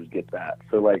wrestlers get that.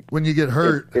 So like, when you get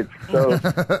hurt, it's so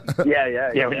yeah.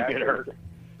 When you get hurt.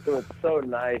 So it's so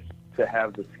nice to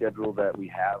have the schedule that we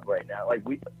have right now. Like,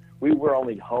 we were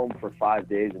only home for 5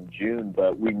 days in June,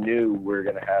 but we knew we were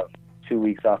going to have 2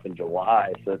 weeks off in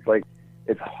July. So it's like,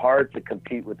 it's hard to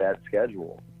compete with that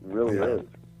schedule. It really is.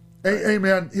 Hey,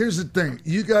 man, here's the thing.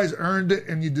 You guys earned it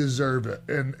and you deserve it.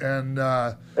 And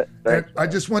I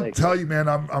just want to tell you, man,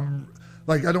 I'm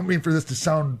like, I don't mean for this to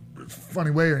sound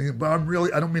funny way or anything, but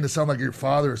I don't mean to sound like your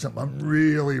father or something. I'm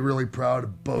really, really proud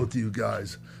of both of you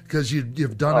guys because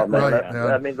you've done it right, man.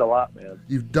 That means a lot, man.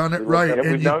 You've done it right.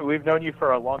 And we've known you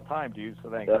for a long time, dude, so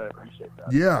thanks. I appreciate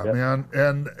that. Yeah, man.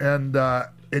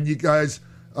 And you guys,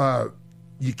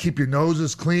 you keep your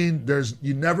noses clean.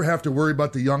 You never have to worry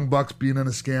about the Young Bucks being in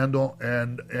a scandal.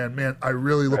 And man, I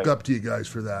really look up to you guys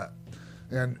for that.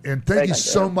 And thank you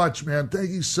so much, man.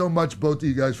 Thank you so much, both of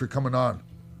you guys, for coming on.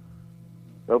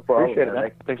 No problem. Appreciate it,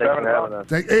 man. Thanks for having us.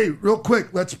 Hey, real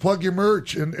quick, let's plug your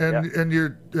merch and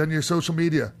your social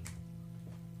media.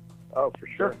 Oh, for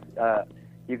sure.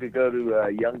 You could go to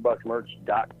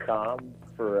youngbucksmerch.com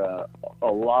for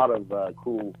a lot of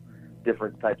cool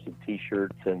different types of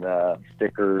T-shirts and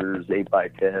stickers,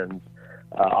 8x10s,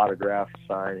 autographs,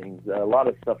 signings, a lot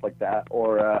of stuff like that.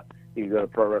 Or you can go to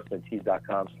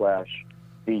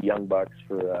prowrestlingtees.com/theyoungbucks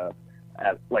for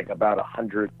at like about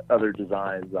 100 other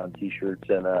designs on T-shirts,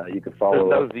 and you can follow.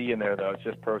 There's no Z in there though. It's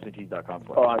just prowrestlingtees.com.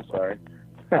 Oh, I'm sorry.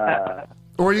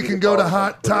 Or you can go to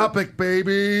Hot Topic,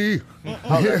 baby.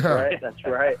 Oh, that's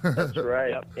right.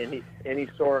 Yep. Any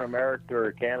store in America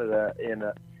or Canada,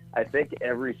 I think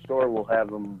every store will have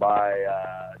them by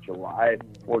July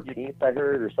 14th, I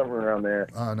heard, or somewhere around there.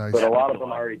 Oh, nice. But a lot of them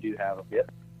already do have them.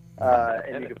 Yep.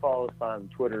 And you can follow us on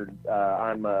Twitter.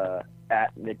 I'm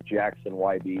at Nick Jackson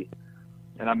YB.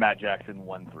 And I'm Matt Jackson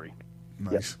 13.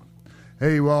 Nice. Yep.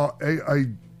 Hey, well, I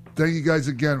thank you guys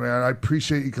again, man. I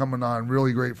appreciate you coming on.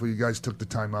 Really grateful you guys took the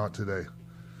time out today.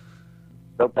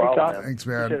 No problem. Thanks,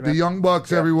 man. The Young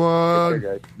Bucks,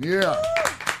 everyone. Yeah.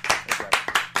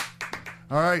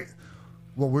 All right.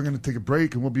 Well, we're going to take a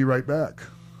break, and we'll be right back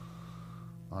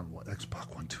on X-Pac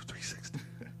 12360.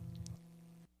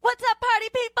 What's up, party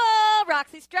people?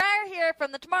 Roxy Stryer here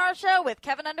from The Tomorrow Show with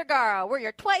Kevin Undergaro. We're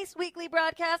your twice-weekly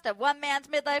broadcast of one man's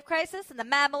midlife crisis and the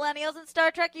mad millennials in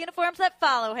Star Trek uniforms that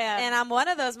follow him. And I'm one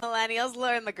of those millennials,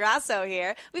 Lauren Magrasso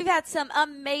here. We've had some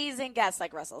amazing guests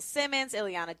like Russell Simmons,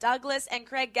 Ileana Douglas, and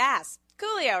Craig Gass.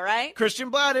 Coolio, right?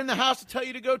 Christian Blatt in the house to tell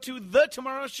you to go to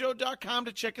thetomorrowshow.com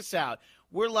to check us out.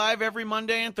 We're live every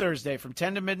Monday and Thursday from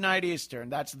 10 to midnight Eastern.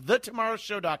 That's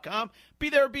thetomorrowshow.com. Be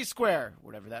there or be square,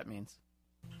 whatever that means.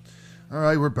 All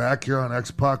right, we're back here on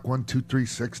X-Pac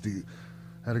 12360.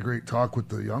 Had a great talk with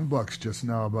the Young Bucks just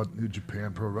now about New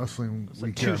Japan Pro Wrestling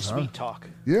weekend. Too sweet talk.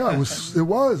 Yeah, it was,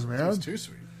 man. It was too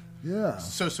sweet. Yeah.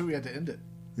 So we had to end it.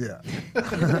 Yeah.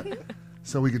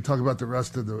 So we can talk about the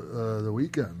rest of the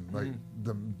weekend, like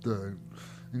the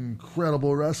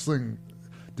incredible wrestling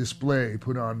display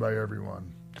put on by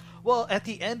everyone. Well, at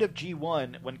the end of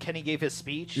G1, when Kenny gave his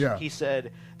speech, he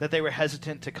said that they were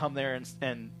hesitant to come there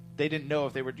and they didn't know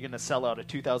if they were going to sell out a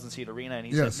 2,000-seat arena, and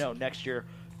he said, no, next year,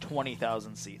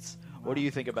 20,000 seats. What do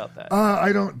you think about that?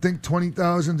 I don't think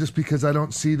 20,000 just because I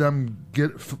don't see them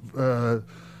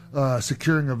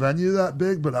securing a venue that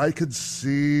big, but I could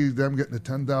see them getting to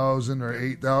 10,000 or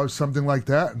 8,000, something like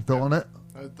that, and filling it.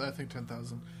 I think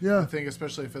 10,000. Yeah. I think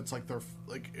especially if it's like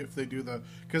if they do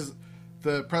because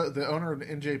the owner of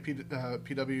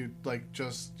NJPW like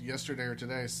just yesterday or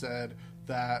today said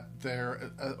that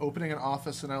they're opening an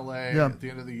office in LA at the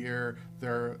end of the year.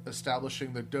 They're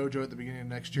establishing the dojo at the beginning of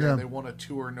next year. And they want a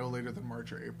tour no later than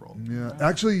March or April. Yeah,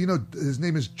 actually, his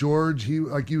name is George. He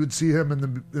you would see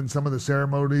him in some of the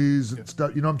ceremonies and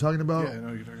stuff. You know what I'm talking about? Yeah, I know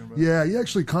what you're talking about. Yeah, he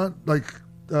actually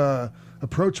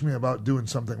approached me about doing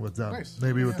something with them. Nice.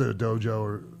 Maybe with the dojo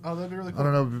or. Oh, that'd be really cool. I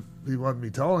don't know if he wanted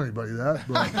me telling anybody that.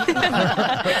 But.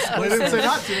 They didn't say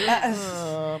not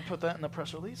to. Put that in the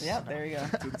press release. Yeah, there you go.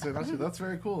 Didn't say not to. That's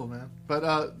very cool, man.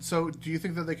 But so, do you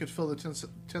think that they could fill the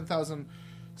 10,000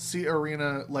 seat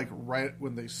arena like right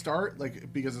when they start,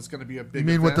 like because it's going to be a big?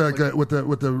 You mean event, with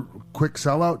the quick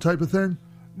sellout type of thing?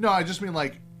 No, I just mean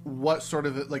like what sort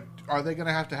of like are they going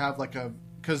to have like a?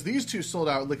 Because these two sold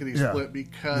out lickety split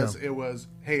because it was,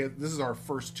 hey, this is our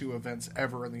first two events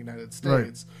ever in the United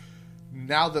States. Right.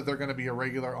 Now that they're going to be a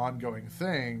regular ongoing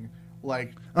thing,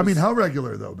 like... I mean, how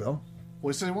regular, though, Bill?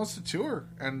 Well, he said he wants a tour,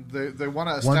 and they want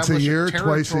to establish once a year,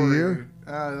 territory. Twice a year?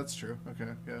 That's true. Okay,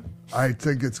 yeah. I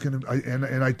think it's going to...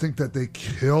 And I think that they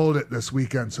killed it this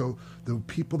weekend. So the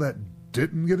people that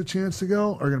didn't get a chance to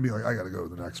go are going to be like, I got to go to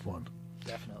the next one.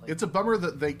 Definitely. It's a bummer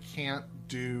that they can't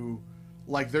do...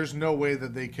 Like, there's no way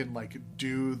that they can, like,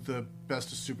 do the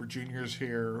Best of Super Juniors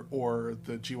here or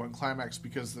the G1 Climax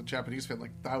because the Japanese fan,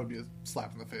 like, that would be a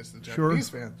slap in the face to the Japanese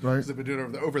fan. Right. Because they've been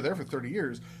doing it over there for 30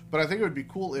 years. But I think it would be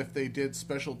cool if they did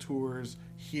special tours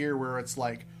here where it's,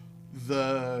 like,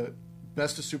 the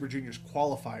Best of Super Juniors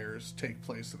qualifiers take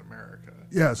place in America.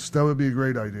 Yes, that would be a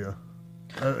great idea.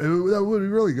 That would be a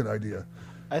really good idea.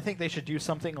 I think they should do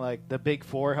something like the Big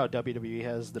Four, how WWE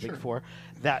has the Big Four.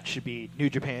 That should be New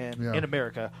Japan in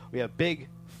America. We have big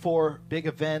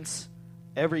events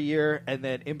every year, and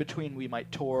then in between we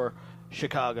might tour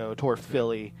Chicago, tour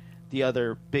Philly, the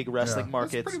other big wrestling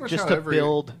markets, just to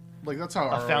build like that's how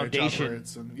a foundation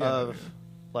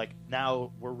like,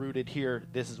 now we're rooted here.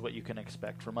 This is what you can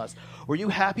expect from us. Were you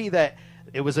happy that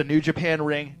it was a New Japan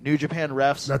ring, New Japan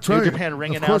refs, That's New right. Japan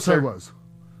ring Of course I announcer? was.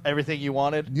 Everything you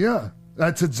wanted? Yeah,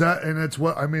 that's exact, and that's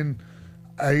what I mean.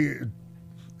 I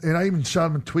even shot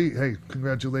him a tweet. Hey,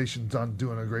 congratulations on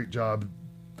doing a great job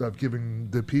of giving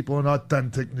the people an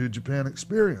authentic New Japan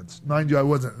experience. Mind you, I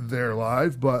wasn't there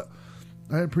live, but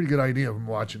I had a pretty good idea of him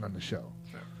watching on the show.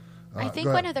 I think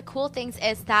one of the cool things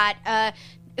is that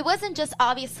it wasn't just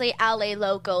obviously LA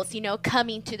locals,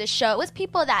 coming to the show. It was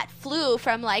people that flew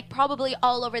from like probably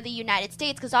all over the United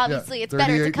States because obviously it's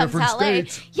better to come to LA.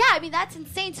 States. Yeah, I mean that's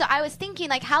insane. So I was thinking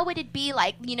like, how would it be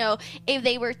like, if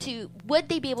they were to, would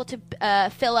they be able to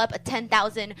fill up a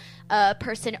 10,000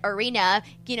 person arena,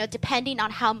 depending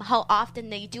on how often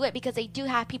they do it, because they do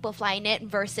have people flying in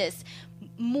versus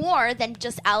more than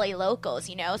just LA locals,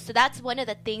 So that's one of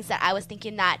the things that I was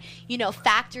thinking that,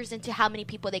 factors into how many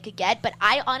people they could get. But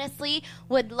I honestly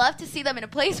would love to see them in a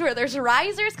place where there's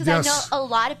risers, because I know a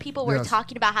lot of people were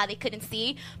talking about how they couldn't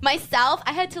see. Myself,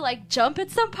 I had to like jump at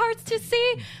some parts to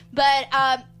see, but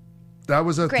that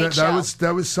was great show.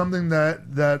 that was something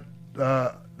that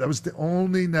was the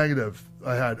only negative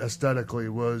I had aesthetically,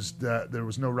 was that there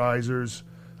was no risers.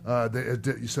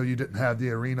 So you didn't have the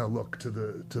arena look to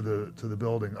the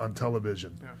building on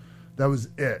television. Yeah. That was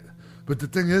it. But the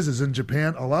thing is in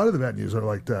Japan, a lot of the venues are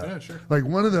like that. Yeah, sure. Like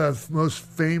one of the most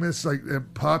famous,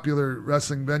 popular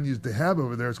wrestling venues they have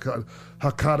over there is called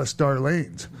Hakata Star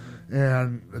Lanes. Mm-hmm.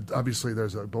 And obviously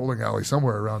there's a bowling alley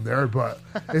somewhere around there, but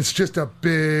it's just a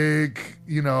big,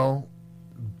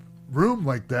 room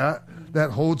like that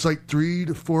holds like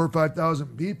 3,000 to 4,000 or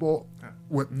 5,000 people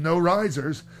with no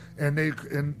risers. And it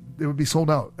would be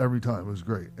sold out every time. It was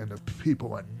great, and the people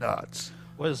went nuts.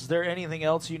 Was there anything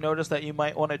else you noticed that you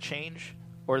might want to change,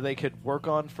 or they could work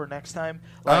on for next time?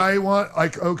 Here's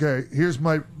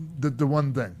the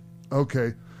one thing.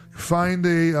 Okay, find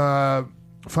a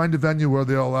venue where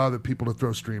they'll allow the people to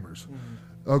throw streamers.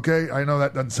 Mm-hmm. Okay, I know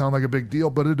that doesn't sound like a big deal,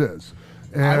 but it is.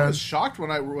 And I was shocked when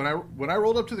I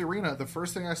rolled up to the arena. The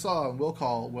first thing I saw on Will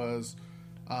Call was.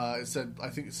 It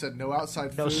said no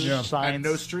outside food and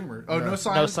no streamer. Oh, no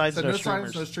signs. No signs,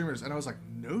 no streamers. And I was like,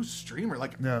 no streamer.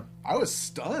 Like, I was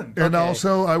stunned. And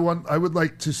also, I would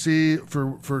like to see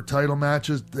for title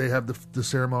matches, they have the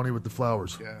ceremony with the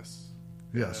flowers.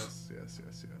 Yes.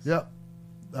 Yep.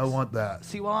 I want that.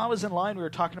 See, while I was in line, we were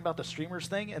talking about the streamers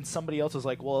thing, and somebody else was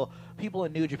like, well, people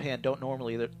in New Japan don't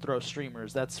normally throw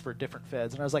streamers. That's for different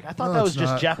feds. And I was like, I thought that was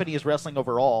just Japanese wrestling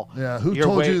overall. Yeah, who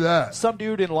told you that? Some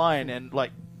dude in line, and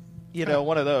like,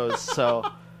 one of those. So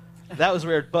that was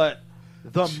weird. But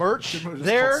the merch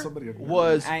there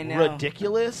was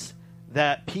ridiculous,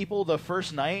 that people the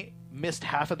first night missed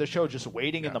half of the show just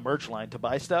waiting in the merch line to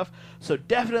buy stuff. So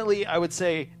definitely, I would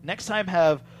say next time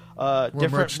have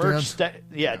different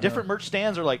different merch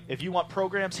stands, or like if you want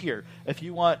programs here, if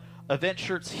you want event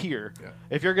shirts here,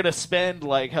 if you're gonna spend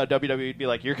like how WWE would be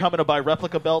like, you're coming to buy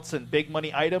replica belts and big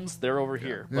money items, they're over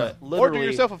here. But literally, or do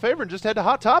yourself a favor and just head to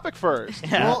Hot Topic first.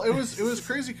 Well, it was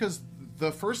crazy because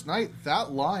the first night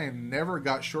that line never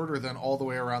got shorter than all the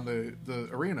way around the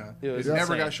arena. It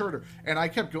never got shorter, and I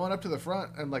kept going up to the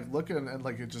front and like looking, and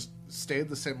like it just stayed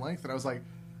the same length, and I was like,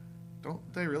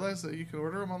 don't they realize that you can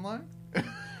order them online?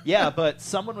 Yeah, but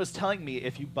someone was telling me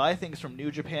if you buy things from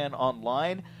New Japan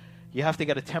online, you have to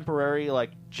get a temporary like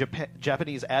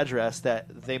Japanese address that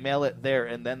they mail it there,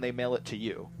 and then they mail it to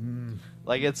you.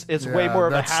 Like it's way more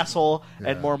of a hassle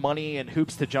and more money and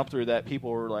hoops to jump through, that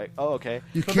people were like, oh, okay.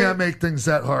 You can't make things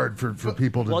that hard for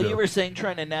people to do. Well, you were saying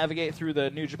trying to navigate through the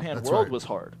New Japan world was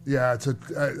hard. Yeah, it's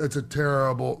a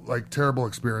terrible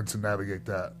experience to navigate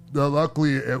that.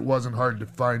 Luckily, it wasn't hard to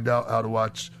find out how to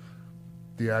watch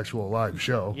the actual live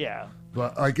show. Yeah.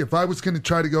 But like if I was going to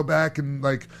try to go back and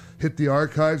like hit the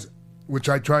archives, which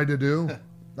I tried to do,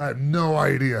 I have no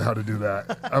idea how to do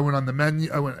that. I went on the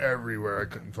menu. I went everywhere. I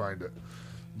couldn't find it.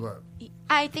 But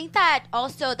I think that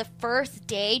also the first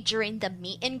day during the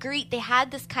meet and greet, they had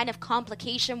this kind of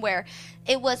complication where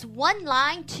it was one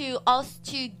line to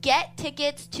get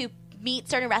tickets to meet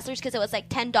certain wrestlers, because it was like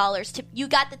 $10 you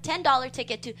got the $10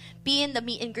 ticket to be in the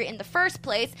meet and greet in the first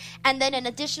place, and then an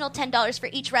additional $10 for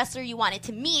each wrestler you wanted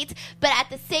to meet, but at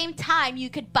the same time you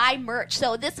could buy merch.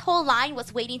 So this whole line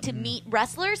was waiting to meet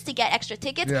wrestlers to get extra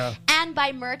tickets and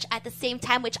buy merch at the same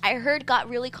time, which I heard got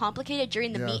really complicated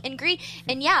during the meet and greet.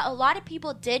 And a lot of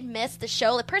people did miss the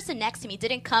show. The person next to me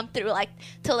didn't come through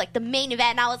till the main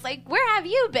event, and I was like, where have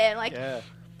you been?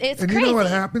 It's crazy. You know what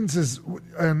happens is,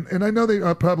 and I know they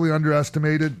probably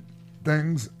underestimated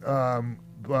things,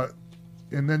 but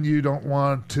and then you don't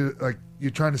want to, like,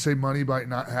 you're trying to save money by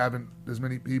not having as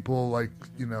many people, like,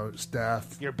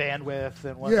 staff. Your bandwidth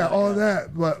and whatnot. Yeah, all of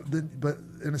that. But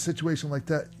in a situation like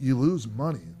that, you lose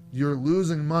money. You're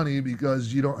losing money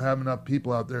because you don't have enough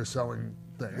people out there selling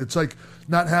things. It's like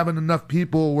not having enough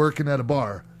people working at a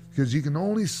bar because you can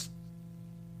only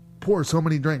pour so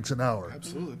many drinks an hour.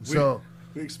 Absolutely. So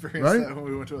we experienced that when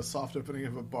we went to a soft opening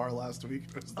of a bar last week.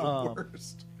 It was the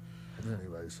worst.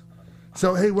 Anyways,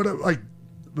 so hey,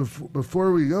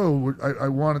 before we go, I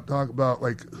want to talk about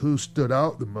like who stood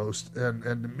out the most, and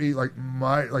to me, like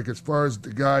as far as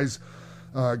the guys,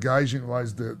 Gaijin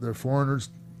wise, the foreigners,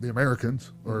 the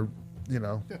Americans, or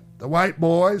the white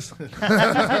boys,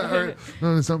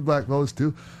 or some black fellas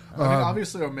too. I mean,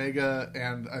 obviously Omega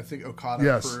and I think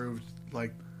Okada proved,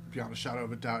 like, beyond a shadow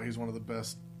of a doubt, he's one of the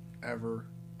best ever.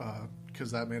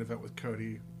 Because that main event with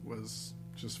Cody was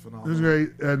just phenomenal. It was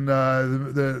great, and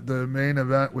the main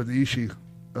event with Ishii,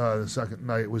 the second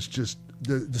night, was just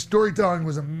the storytelling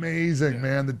was amazing,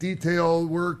 man. The detail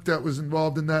work that was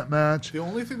involved in that match. The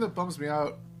only thing that bums me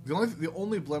out, the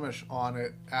only blemish on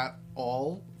it at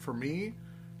all for me,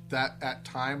 that at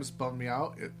times bummed me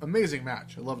out. Amazing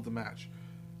match, I loved the match.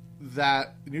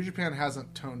 That New Japan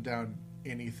hasn't toned down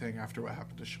anything after what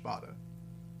happened to Shibata,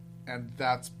 and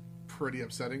that's pretty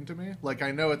upsetting to me. Like,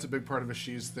 I know it's a big part of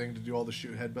Ishii's thing to do all the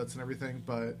shoot headbutts and everything,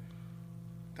 but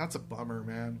that's a bummer,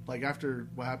 man. Like, after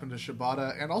what happened to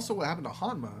Shibata, and also what happened to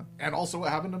Hanma, and also what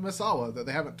happened to Misawa, that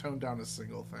they haven't toned down a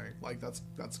single thing. Like, that's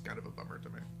kind of a bummer to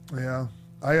me. Yeah,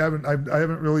 I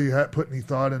haven't really put any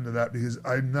thought into that because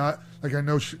I'm not, like, I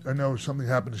know something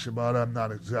happened to Shibata. I'm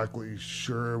not exactly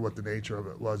sure what the nature of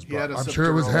it was, but I'm sure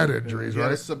it was head injuries, right? He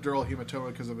had a subdural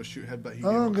hematoma because of a shoot headbutt he gave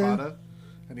Okada,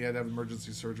 and he had to have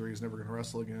emergency surgery. He's never going to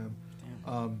wrestle again.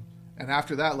 And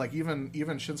after that, like, even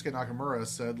Shinsuke Nakamura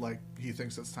said, like, he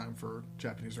thinks it's time for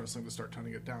Japanese wrestling to start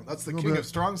toning it down. That's the king of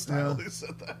strong style who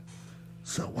said that.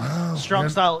 So, wow. Strong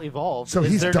style evolved. So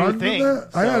he's done with that?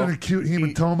 So I had an acute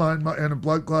hematoma and a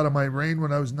blood clot on my brain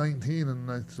when I was 19,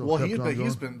 and I still kept on going.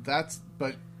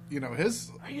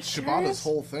 His Shibata's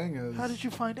whole thing is. How did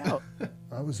you find out?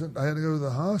 I had to go to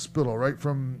the hospital right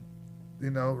from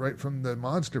the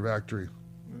Monster Factory.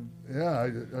 Yeah,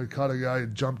 I caught a guy who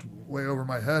jumped way over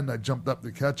my head, and I jumped up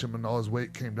to catch him, and all his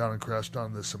weight came down and crashed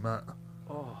on the cement.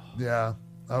 Oh. Yeah,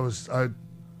 they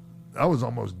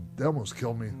almost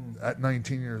killed me at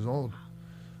 19 years old.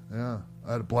 Yeah,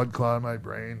 I had a blood clot in my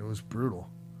brain. It was brutal.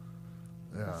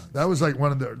 Yeah, that was like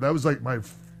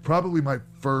probably my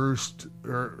first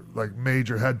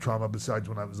major head trauma besides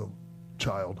when I was a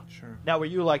child. Sure. Now, were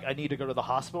you like, I need to go to the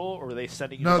hospital, or were they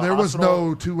sending you to the hospital? No, there was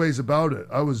no two ways about it.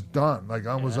 I was done. Like,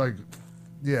 I was like,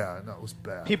 it was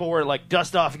bad. People were like,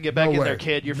 dust off and get back in there,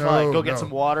 kid. You're fine. Go get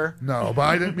some water. No, but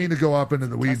I didn't mean to go up into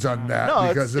the weeds on that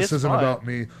because this isn't about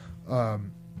me.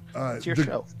 It's your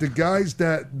show. The guys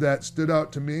that stood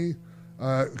out to me,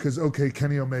 because,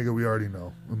 Kenny Omega, we already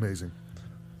know. Amazing.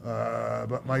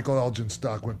 But Michael Elgin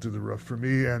stock went through the roof for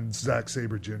me, and Zack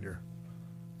Sabre Jr.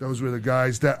 Those were the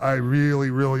guys that I really,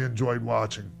 really enjoyed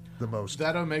watching the most.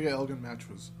 That Omega Elgin match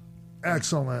was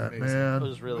excellent, amazing. man. It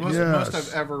was really good. Most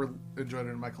I've ever enjoyed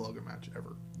in a Michael Elgin match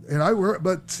ever. And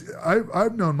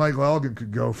I've known Michael Elgin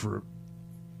could go for.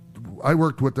 I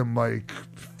worked with him I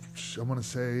want to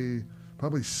say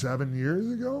probably 7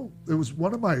 years ago. It was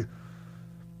one of my.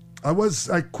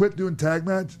 I quit doing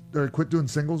quit doing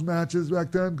singles matches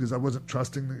back then because I wasn't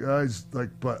trusting the guys.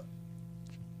 But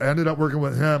I ended up working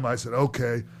with him. I said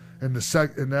okay, and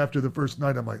after the first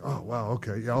night, I'm like, oh wow,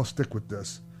 okay, yeah, I'll stick with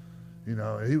this. He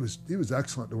was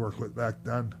excellent to work with back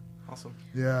then. Awesome.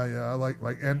 Yeah, I like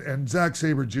and Zack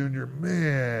Sabre Jr.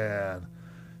 Man,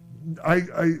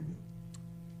 I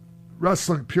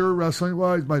pure wrestling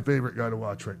wise, my favorite guy to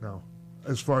watch right now,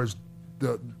 as far as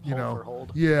the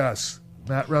hold. Yes,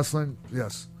 mat wrestling,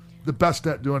 yes, the best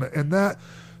at doing it. And that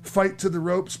fight to the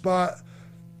rope spot,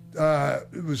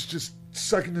 it was just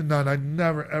second to none. I've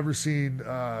never seen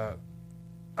a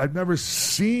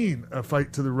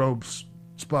fight to the ropes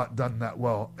spot done that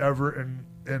well ever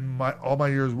in all my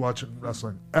years watching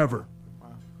wrestling ever.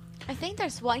 I think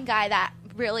there's one guy that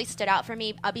really stood out for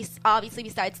me, obviously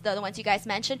besides the other ones you guys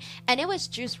mentioned, and it was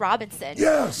Juice Robinson.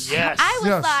 Yes. I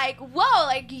was like, whoa,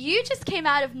 like you just came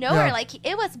out of nowhere. Yeah. Like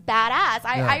it was badass.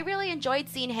 I really enjoyed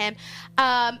seeing him.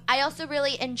 I also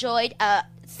really enjoyed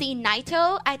seeing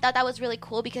Naito. I thought that was really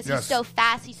cool because he's so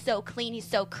fast, he's so clean, he's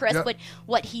so crisp with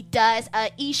what he does.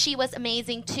 Ishii was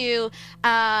amazing too.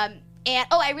 And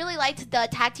I really liked the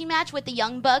tag team match with the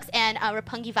Young Bucks and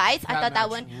Roppongi Vice. I thought that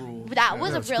one That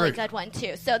was a really good one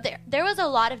too. So there was a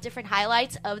lot of different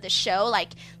highlights of the show,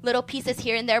 like little pieces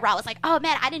here and there where I was like, oh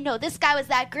man, I didn't know this guy was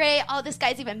that great. Oh, this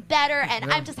guy's even better,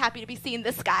 and I'm just happy to be seeing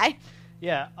this guy.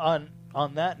 Yeah,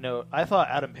 on that note, I thought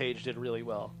Adam Page did really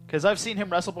well. Because I've seen him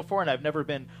wrestle before, and I've never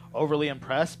been overly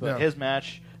impressed, but his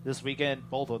match this weekend,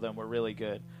 both of them were really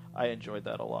good. I enjoyed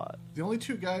that a lot. The only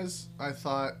two guys I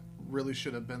thought really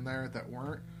should have been there that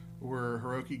weren't were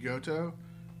Hiroki Goto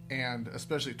and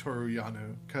especially Toru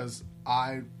Yano, because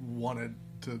I wanted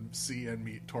to see and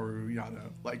meet Toru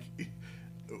Yano. Like,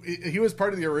 he was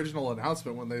part of the original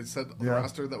announcement when they said the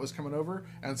roster that was coming over,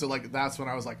 and so like that's when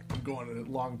I was like, I'm going to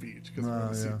Long Beach because I'm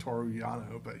going to see Toru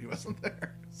Yano, but he wasn't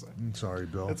there. So. I'm sorry,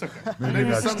 Bill. It's okay.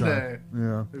 Maybe someday.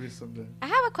 Yeah. Maybe someday. I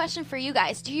have a question for you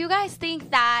guys. Do you guys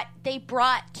think that they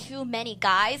brought too many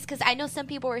guys? Because I know some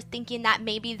people were thinking that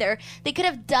maybe they could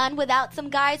have done without some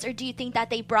guys, or do you think that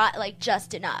they brought like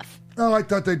just enough? Oh, I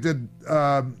thought they did.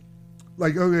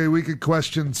 Like, okay, we could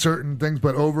question certain things,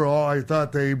 but overall, I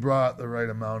thought they brought the right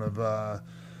amount of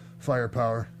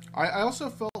firepower. I also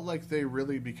felt like they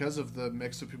really, because of the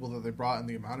mix of people that they brought and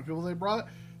the amount of people they brought,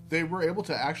 they were able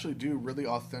to actually do really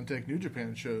authentic New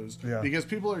Japan shows. Yeah. Because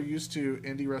people are used to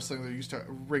indie wrestling, they're used to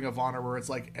Ring of Honor, where it's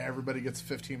like everybody gets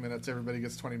 15 minutes, everybody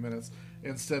gets 20 minutes,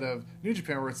 instead of New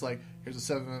Japan, where it's like, here's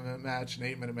a 7-minute match, an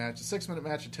 8-minute match, a 6-minute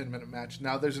match, a 10-minute match.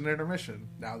 Now there's an intermission.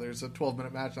 Now there's a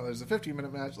 12-minute match. Now there's a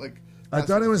 15-minute match. Like, I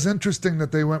thought it was interesting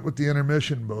that they went with the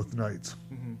intermission both nights.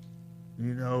 Mm-hmm.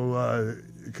 You know,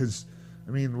 because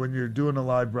I mean, when you're doing a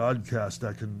live broadcast,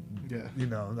 that can,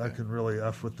 can really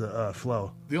F with the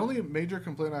flow. The only major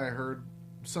complaint I heard,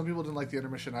 some people didn't like the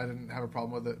intermission. I didn't have a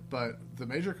problem with it, but the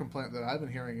major complaint that I've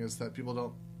been hearing is that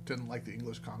people didn't like the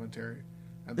English commentary,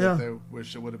 and that they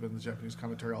wish it would have been the Japanese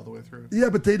commentary all the way through. Yeah,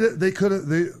 but they could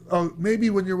have. Maybe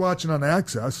when you're watching on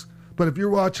Access. But if you're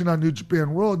watching on New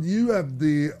Japan World, you have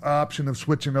the option of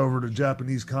switching over to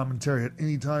Japanese commentary at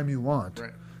any time you want.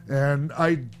 Right. And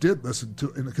I did listen to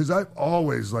it because I've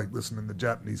always liked listening to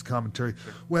Japanese commentary,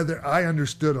 whether I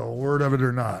understood a word of it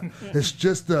or not. It's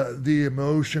just the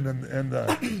emotion and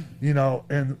the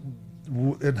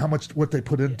and how much what they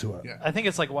put into it. Yeah. I think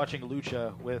it's like watching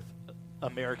Lucha with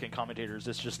American commentators.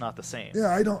 It's just not the same. Yeah,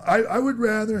 I would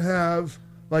rather have.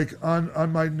 Like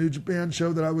on my New Japan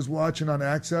show that I was watching on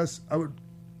Access, I would,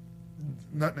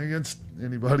 nothing against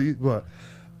anybody, but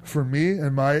for me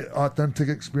and my authentic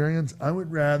experience, I would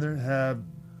rather have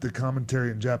the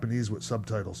commentary in Japanese with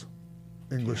subtitles,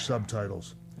 English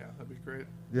subtitles. Yeah, that'd be great.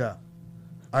 Yeah,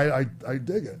 I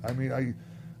dig it. I mean,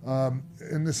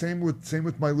 and the same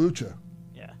with my Lucha.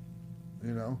 Yeah,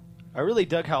 you know. I really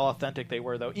dug how authentic they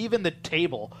were, though. Even the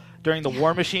table during the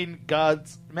War Machine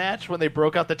Gods match, when they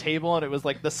broke out the table and it was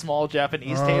like the small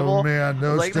Japanese table. Oh man,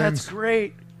 those like, things! That's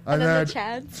great. I've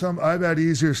had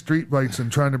easier street fights than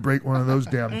trying to break one of those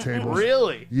damn tables.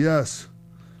 Really? Yes.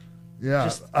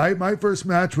 Yeah. My first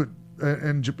match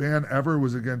in Japan ever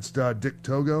was against Dick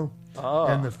Togo,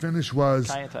 and the finish was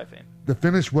Kaientai fame. The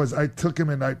finish was I took him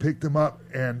and I picked him up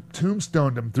and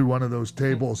tombstoned him through one of those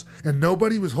tables, and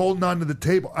nobody was holding on to the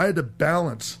table. I had to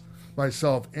balance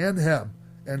myself and him,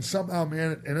 and somehow,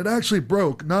 man, and it actually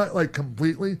broke, not like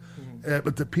completely,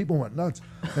 but the people went nuts,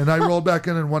 and I rolled back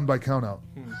in and won by countout.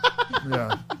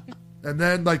 Yeah, and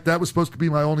then like that was supposed to be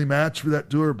my only match for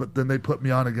that tour, but then they put me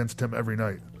on against him every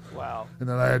night. Wow. And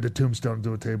then I had to tombstone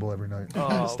to a table every night.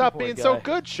 Oh, stop being so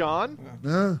good, Sean.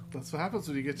 Yeah. That's what happens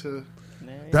when you get to...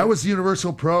 That was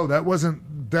Universal Pro. That wasn't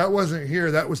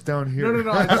here. That was down here.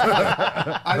 No.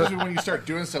 I just when you start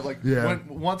doing stuff like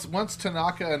once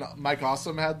Tanaka and Mike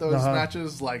Awesome had those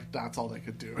matches, like that's all they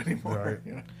could do anymore. Right.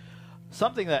 You know?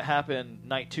 Something that happened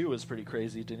night 2 was pretty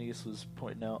crazy. Denise was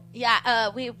pointing out. Yeah,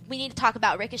 we need to talk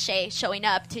about Ricochet showing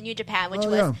up to New Japan, which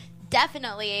was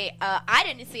definitely I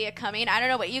didn't see it coming. I don't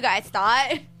know what you guys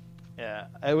thought. Yeah,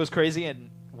 it was crazy, and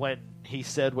when he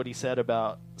said what he said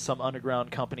about some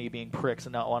underground company being pricks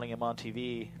and not wanting him on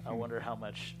TV, I wonder how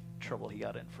much trouble he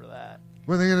got in for that.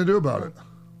 What are they going to do about it?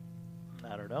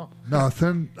 I don't know.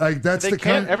 Nothing. Like that's they the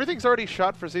kind. Everything's already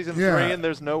shot for season 3, and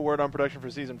there's no word on production for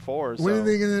season 4. So. What are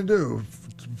they going to do?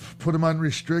 Put him on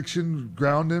restriction,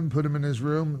 ground him, put him in his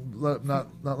room, not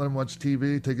let him watch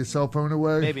TV, take his cell phone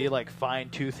away. Maybe like fine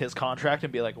tooth his contract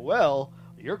and be like, well,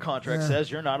 your contract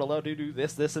says you're not allowed to do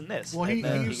this, this, and this. Well,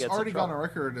 and he's already gone on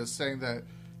record as saying that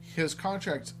his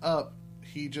contract's up.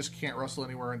 He just can't wrestle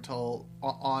anywhere until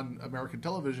on American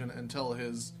television until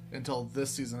this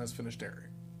season has finished airing.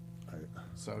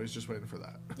 So he's just waiting for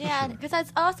that. Yeah, because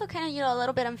it's also kind of a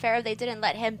little bit unfair they didn't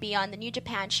let him be on the New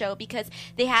Japan show because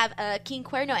they have King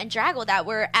Cuerno and Drago that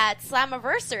were at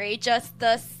Slammiversary just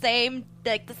the same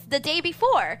the day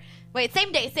before. Wait,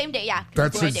 same day, yeah.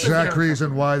 That's the exact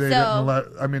reason why they didn't let.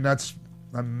 I mean, that's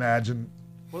imagine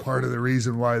part of the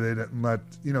reason why they didn't let.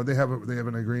 They have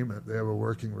an agreement. They have a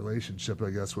working relationship, I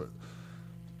guess, with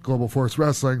Global Force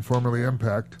Wrestling, formerly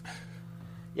Impact.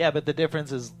 Yeah, but the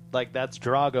difference is that's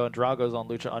Drago, and Drago's on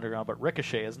Lucha Underground, but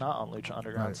Ricochet is not on Lucha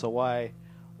Underground. Right. So why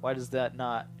does that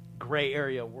not gray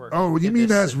area work? Oh, you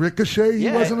mean as Ricochet? He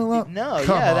wasn't allowed? No,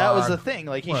 that was the thing.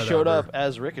 He showed up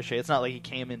as Ricochet. It's not like he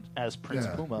came in as Prince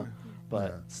Puma,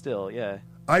 but still, yeah.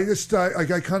 I just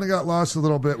I kind of got lost a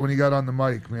little bit when he got on the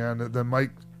mic, man. The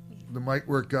mic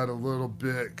work got a little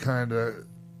bit kind of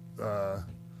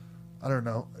I don't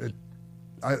know. It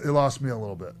lost me a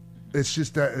little bit. It's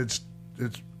just that it's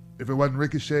if it wasn't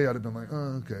Ricochet, I'd have been like,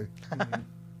 oh, okay.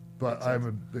 But I'm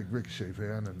a big Ricochet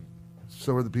fan, and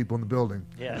so are the people in the building.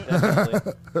 Yeah,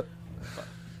 definitely.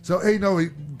 So,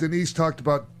 Denise talked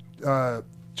about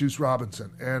Juice Robinson,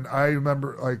 and I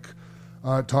remember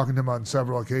talking to him on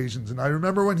several occasions, and I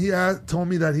remember when he told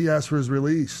me that he asked for his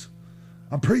release.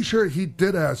 I'm pretty sure he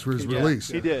did ask for his release.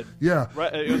 He did. Yeah.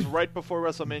 Right, it was right before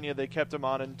WrestleMania. They kept him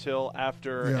on until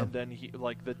after, and then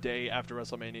the day after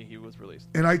WrestleMania, he was released.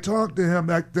 And I talked to him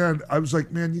back then. I was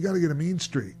like, man, you got to get a mean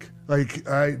streak.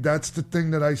 That's the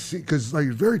thing that I see, because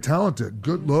he's very talented,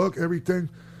 good look, everything.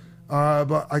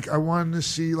 But I wanted to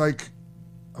see I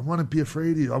want to be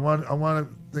afraid of you. I want to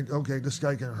think, okay, this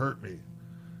guy can hurt me.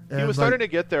 And he was starting to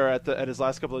get there at his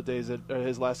last couple of days,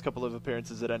 his last couple of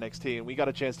appearances at NXT, and we got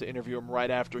a chance to interview him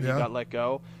right after he got let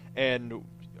go, and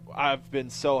I've been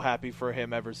so happy for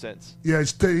him ever since. Yeah,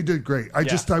 he did great. I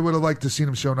would have liked to seen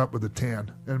him showing up with a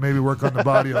tan and maybe work on the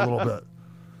body a little bit.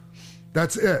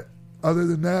 That's it. Other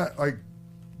than that,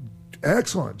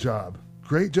 excellent job.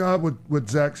 Great job with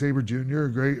Zack Sabre Jr.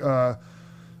 Great.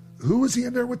 Who was he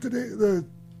in there with today?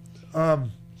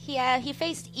 He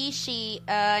faced Ishii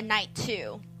night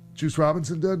 2. Juice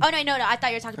Robinson did? Oh, no. I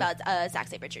thought you were talking about Zack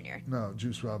Sabre Jr. No,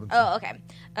 Juice Robinson. Oh, okay.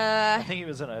 I think he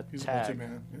was in a tag.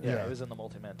 Multi-man. Yeah, he was in the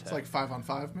multi-man tag. It's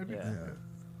 5-on-5, maybe? Yeah.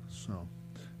 So,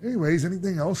 anyways,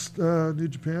 anything else, New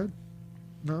Japan?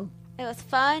 No? It was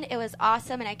fun. It was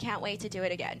awesome, and I can't wait to do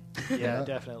it again. Yeah,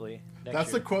 definitely.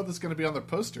 That's the quote that's going to be on the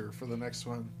poster for the next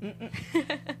one.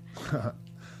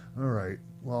 All right.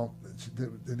 Well,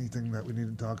 anything that we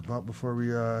need to talk about before we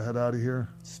head out of here?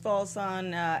 Just follow us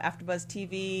on AfterBuzz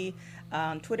TV,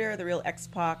 Twitter, The Real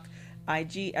X-Pac,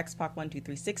 IG,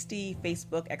 X-Pac12360,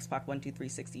 Facebook,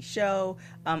 X-Pac12360 Show.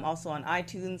 Also on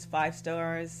iTunes, 5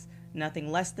 stars,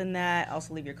 nothing less than that.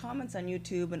 Also leave your comments on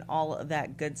YouTube and all of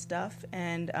that good stuff.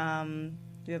 And do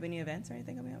you have any events or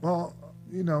anything coming up? Well,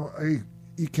 you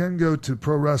can go to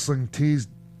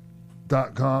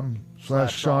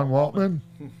ProWrestlingTees.com/Sean Waltman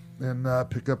and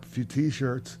pick up a few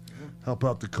T-shirts, help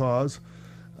out the cause.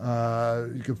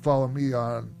 You can follow me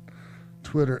on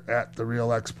Twitter at The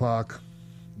Real X-Pac.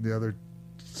 The other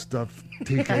stuff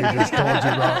TK just told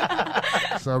you about.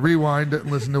 So rewind it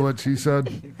and listen to what she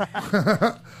said.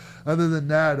 Other than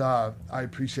that, I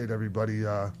appreciate everybody.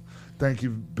 Thank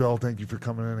you, Bill. Thank you for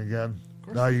coming in again.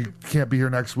 Now you can't be here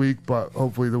next week, but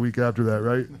hopefully the week after that,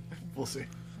 right? We'll see.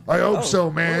 I hope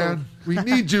so, man. We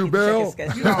need you, Bill.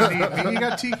 You don't need me. You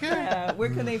got TK. Where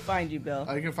can they find you, Bill?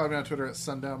 You can find me on Twitter at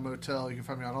Sundown Motel. You can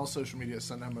find me on all social media at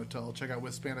Sundown Motel. Check out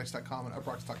WithSpandex.com and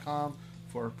UpRocks.com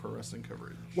for pro wrestling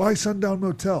coverage. Why Sundown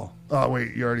Motel? Oh,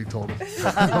 wait, you already told him.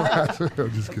 I'm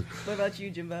just kidding. What about you,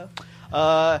 Jimbo?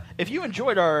 If you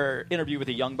enjoyed our interview with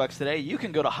the Young Bucks today, you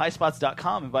can go to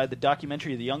highspots.com and buy the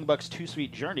documentary The Young Bucks' Too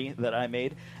Sweet Journey that I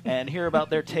made and hear about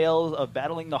their tales of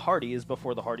battling the Hardys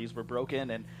before the Hardys were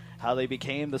broken and how they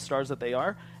became the stars that they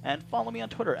are. And follow me on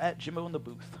Twitter at Jimbo in the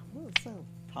Booth. Oh, it's so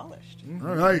polished.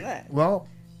 All right. Well,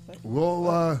 we'll...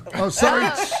 oh, sorry.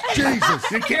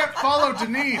 Jesus. You can't follow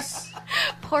Denise.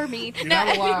 Poor me. You're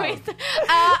not allowed. Anyways,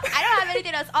 I don't have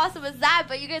anything as awesome as that,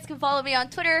 but you guys can follow me on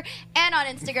Twitter and on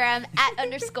Instagram at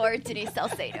 _Denise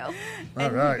Salcedo. All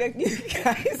right. You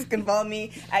guys can follow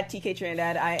me at TK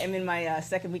Trinidad. I am in my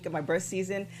second week of my birth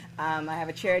season. I have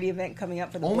a charity event coming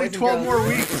up for the Only boys and 12 girls. more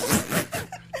weeks.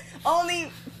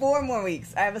 Only 4 more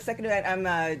weeks. I have a second event. I'm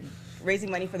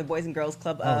raising money for the Boys and Girls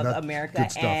Club of America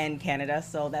and Canada.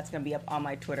 So that's going to be up on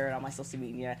my Twitter and on my social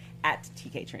media at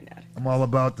TK Trinidad. I'm all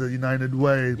about the United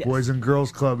Way, Yes. Boys and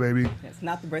Girls Club, baby. It's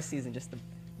not the birth season, just the...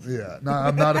 Yeah, no,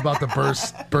 I'm not about the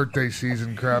birthday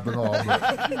season crap at all.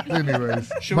 But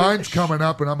anyways, mine's coming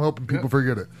up, and I'm hoping people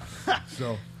forget it.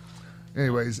 So,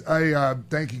 anyways, I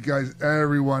thank you guys,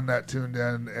 everyone that tuned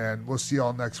in, and we'll see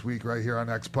y'all next week right here on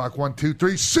X-Pac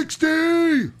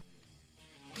 12360.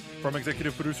 From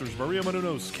executive producers Maria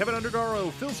Menounos, Kevin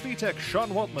Undergaro, Phil Svitek, Sean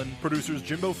Waltman, producers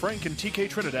Jimbo Frank and TK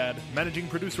Trinidad, managing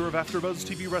producer of AfterBuzz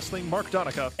TV Wrestling Mark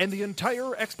Donica, and the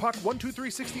entire X-Pac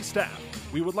 12360 staff,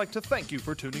 we would like to thank you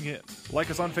for tuning in.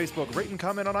 Like us on Facebook, rate and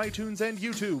comment on iTunes and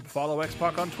YouTube, follow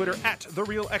X-Pac on Twitter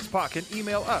 @TheRealXpac, and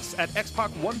email us at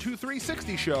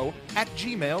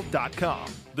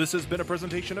xpac12360show@gmail.com. This has been a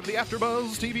presentation of the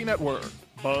AfterBuzz TV Network.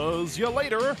 Buzz you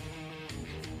later!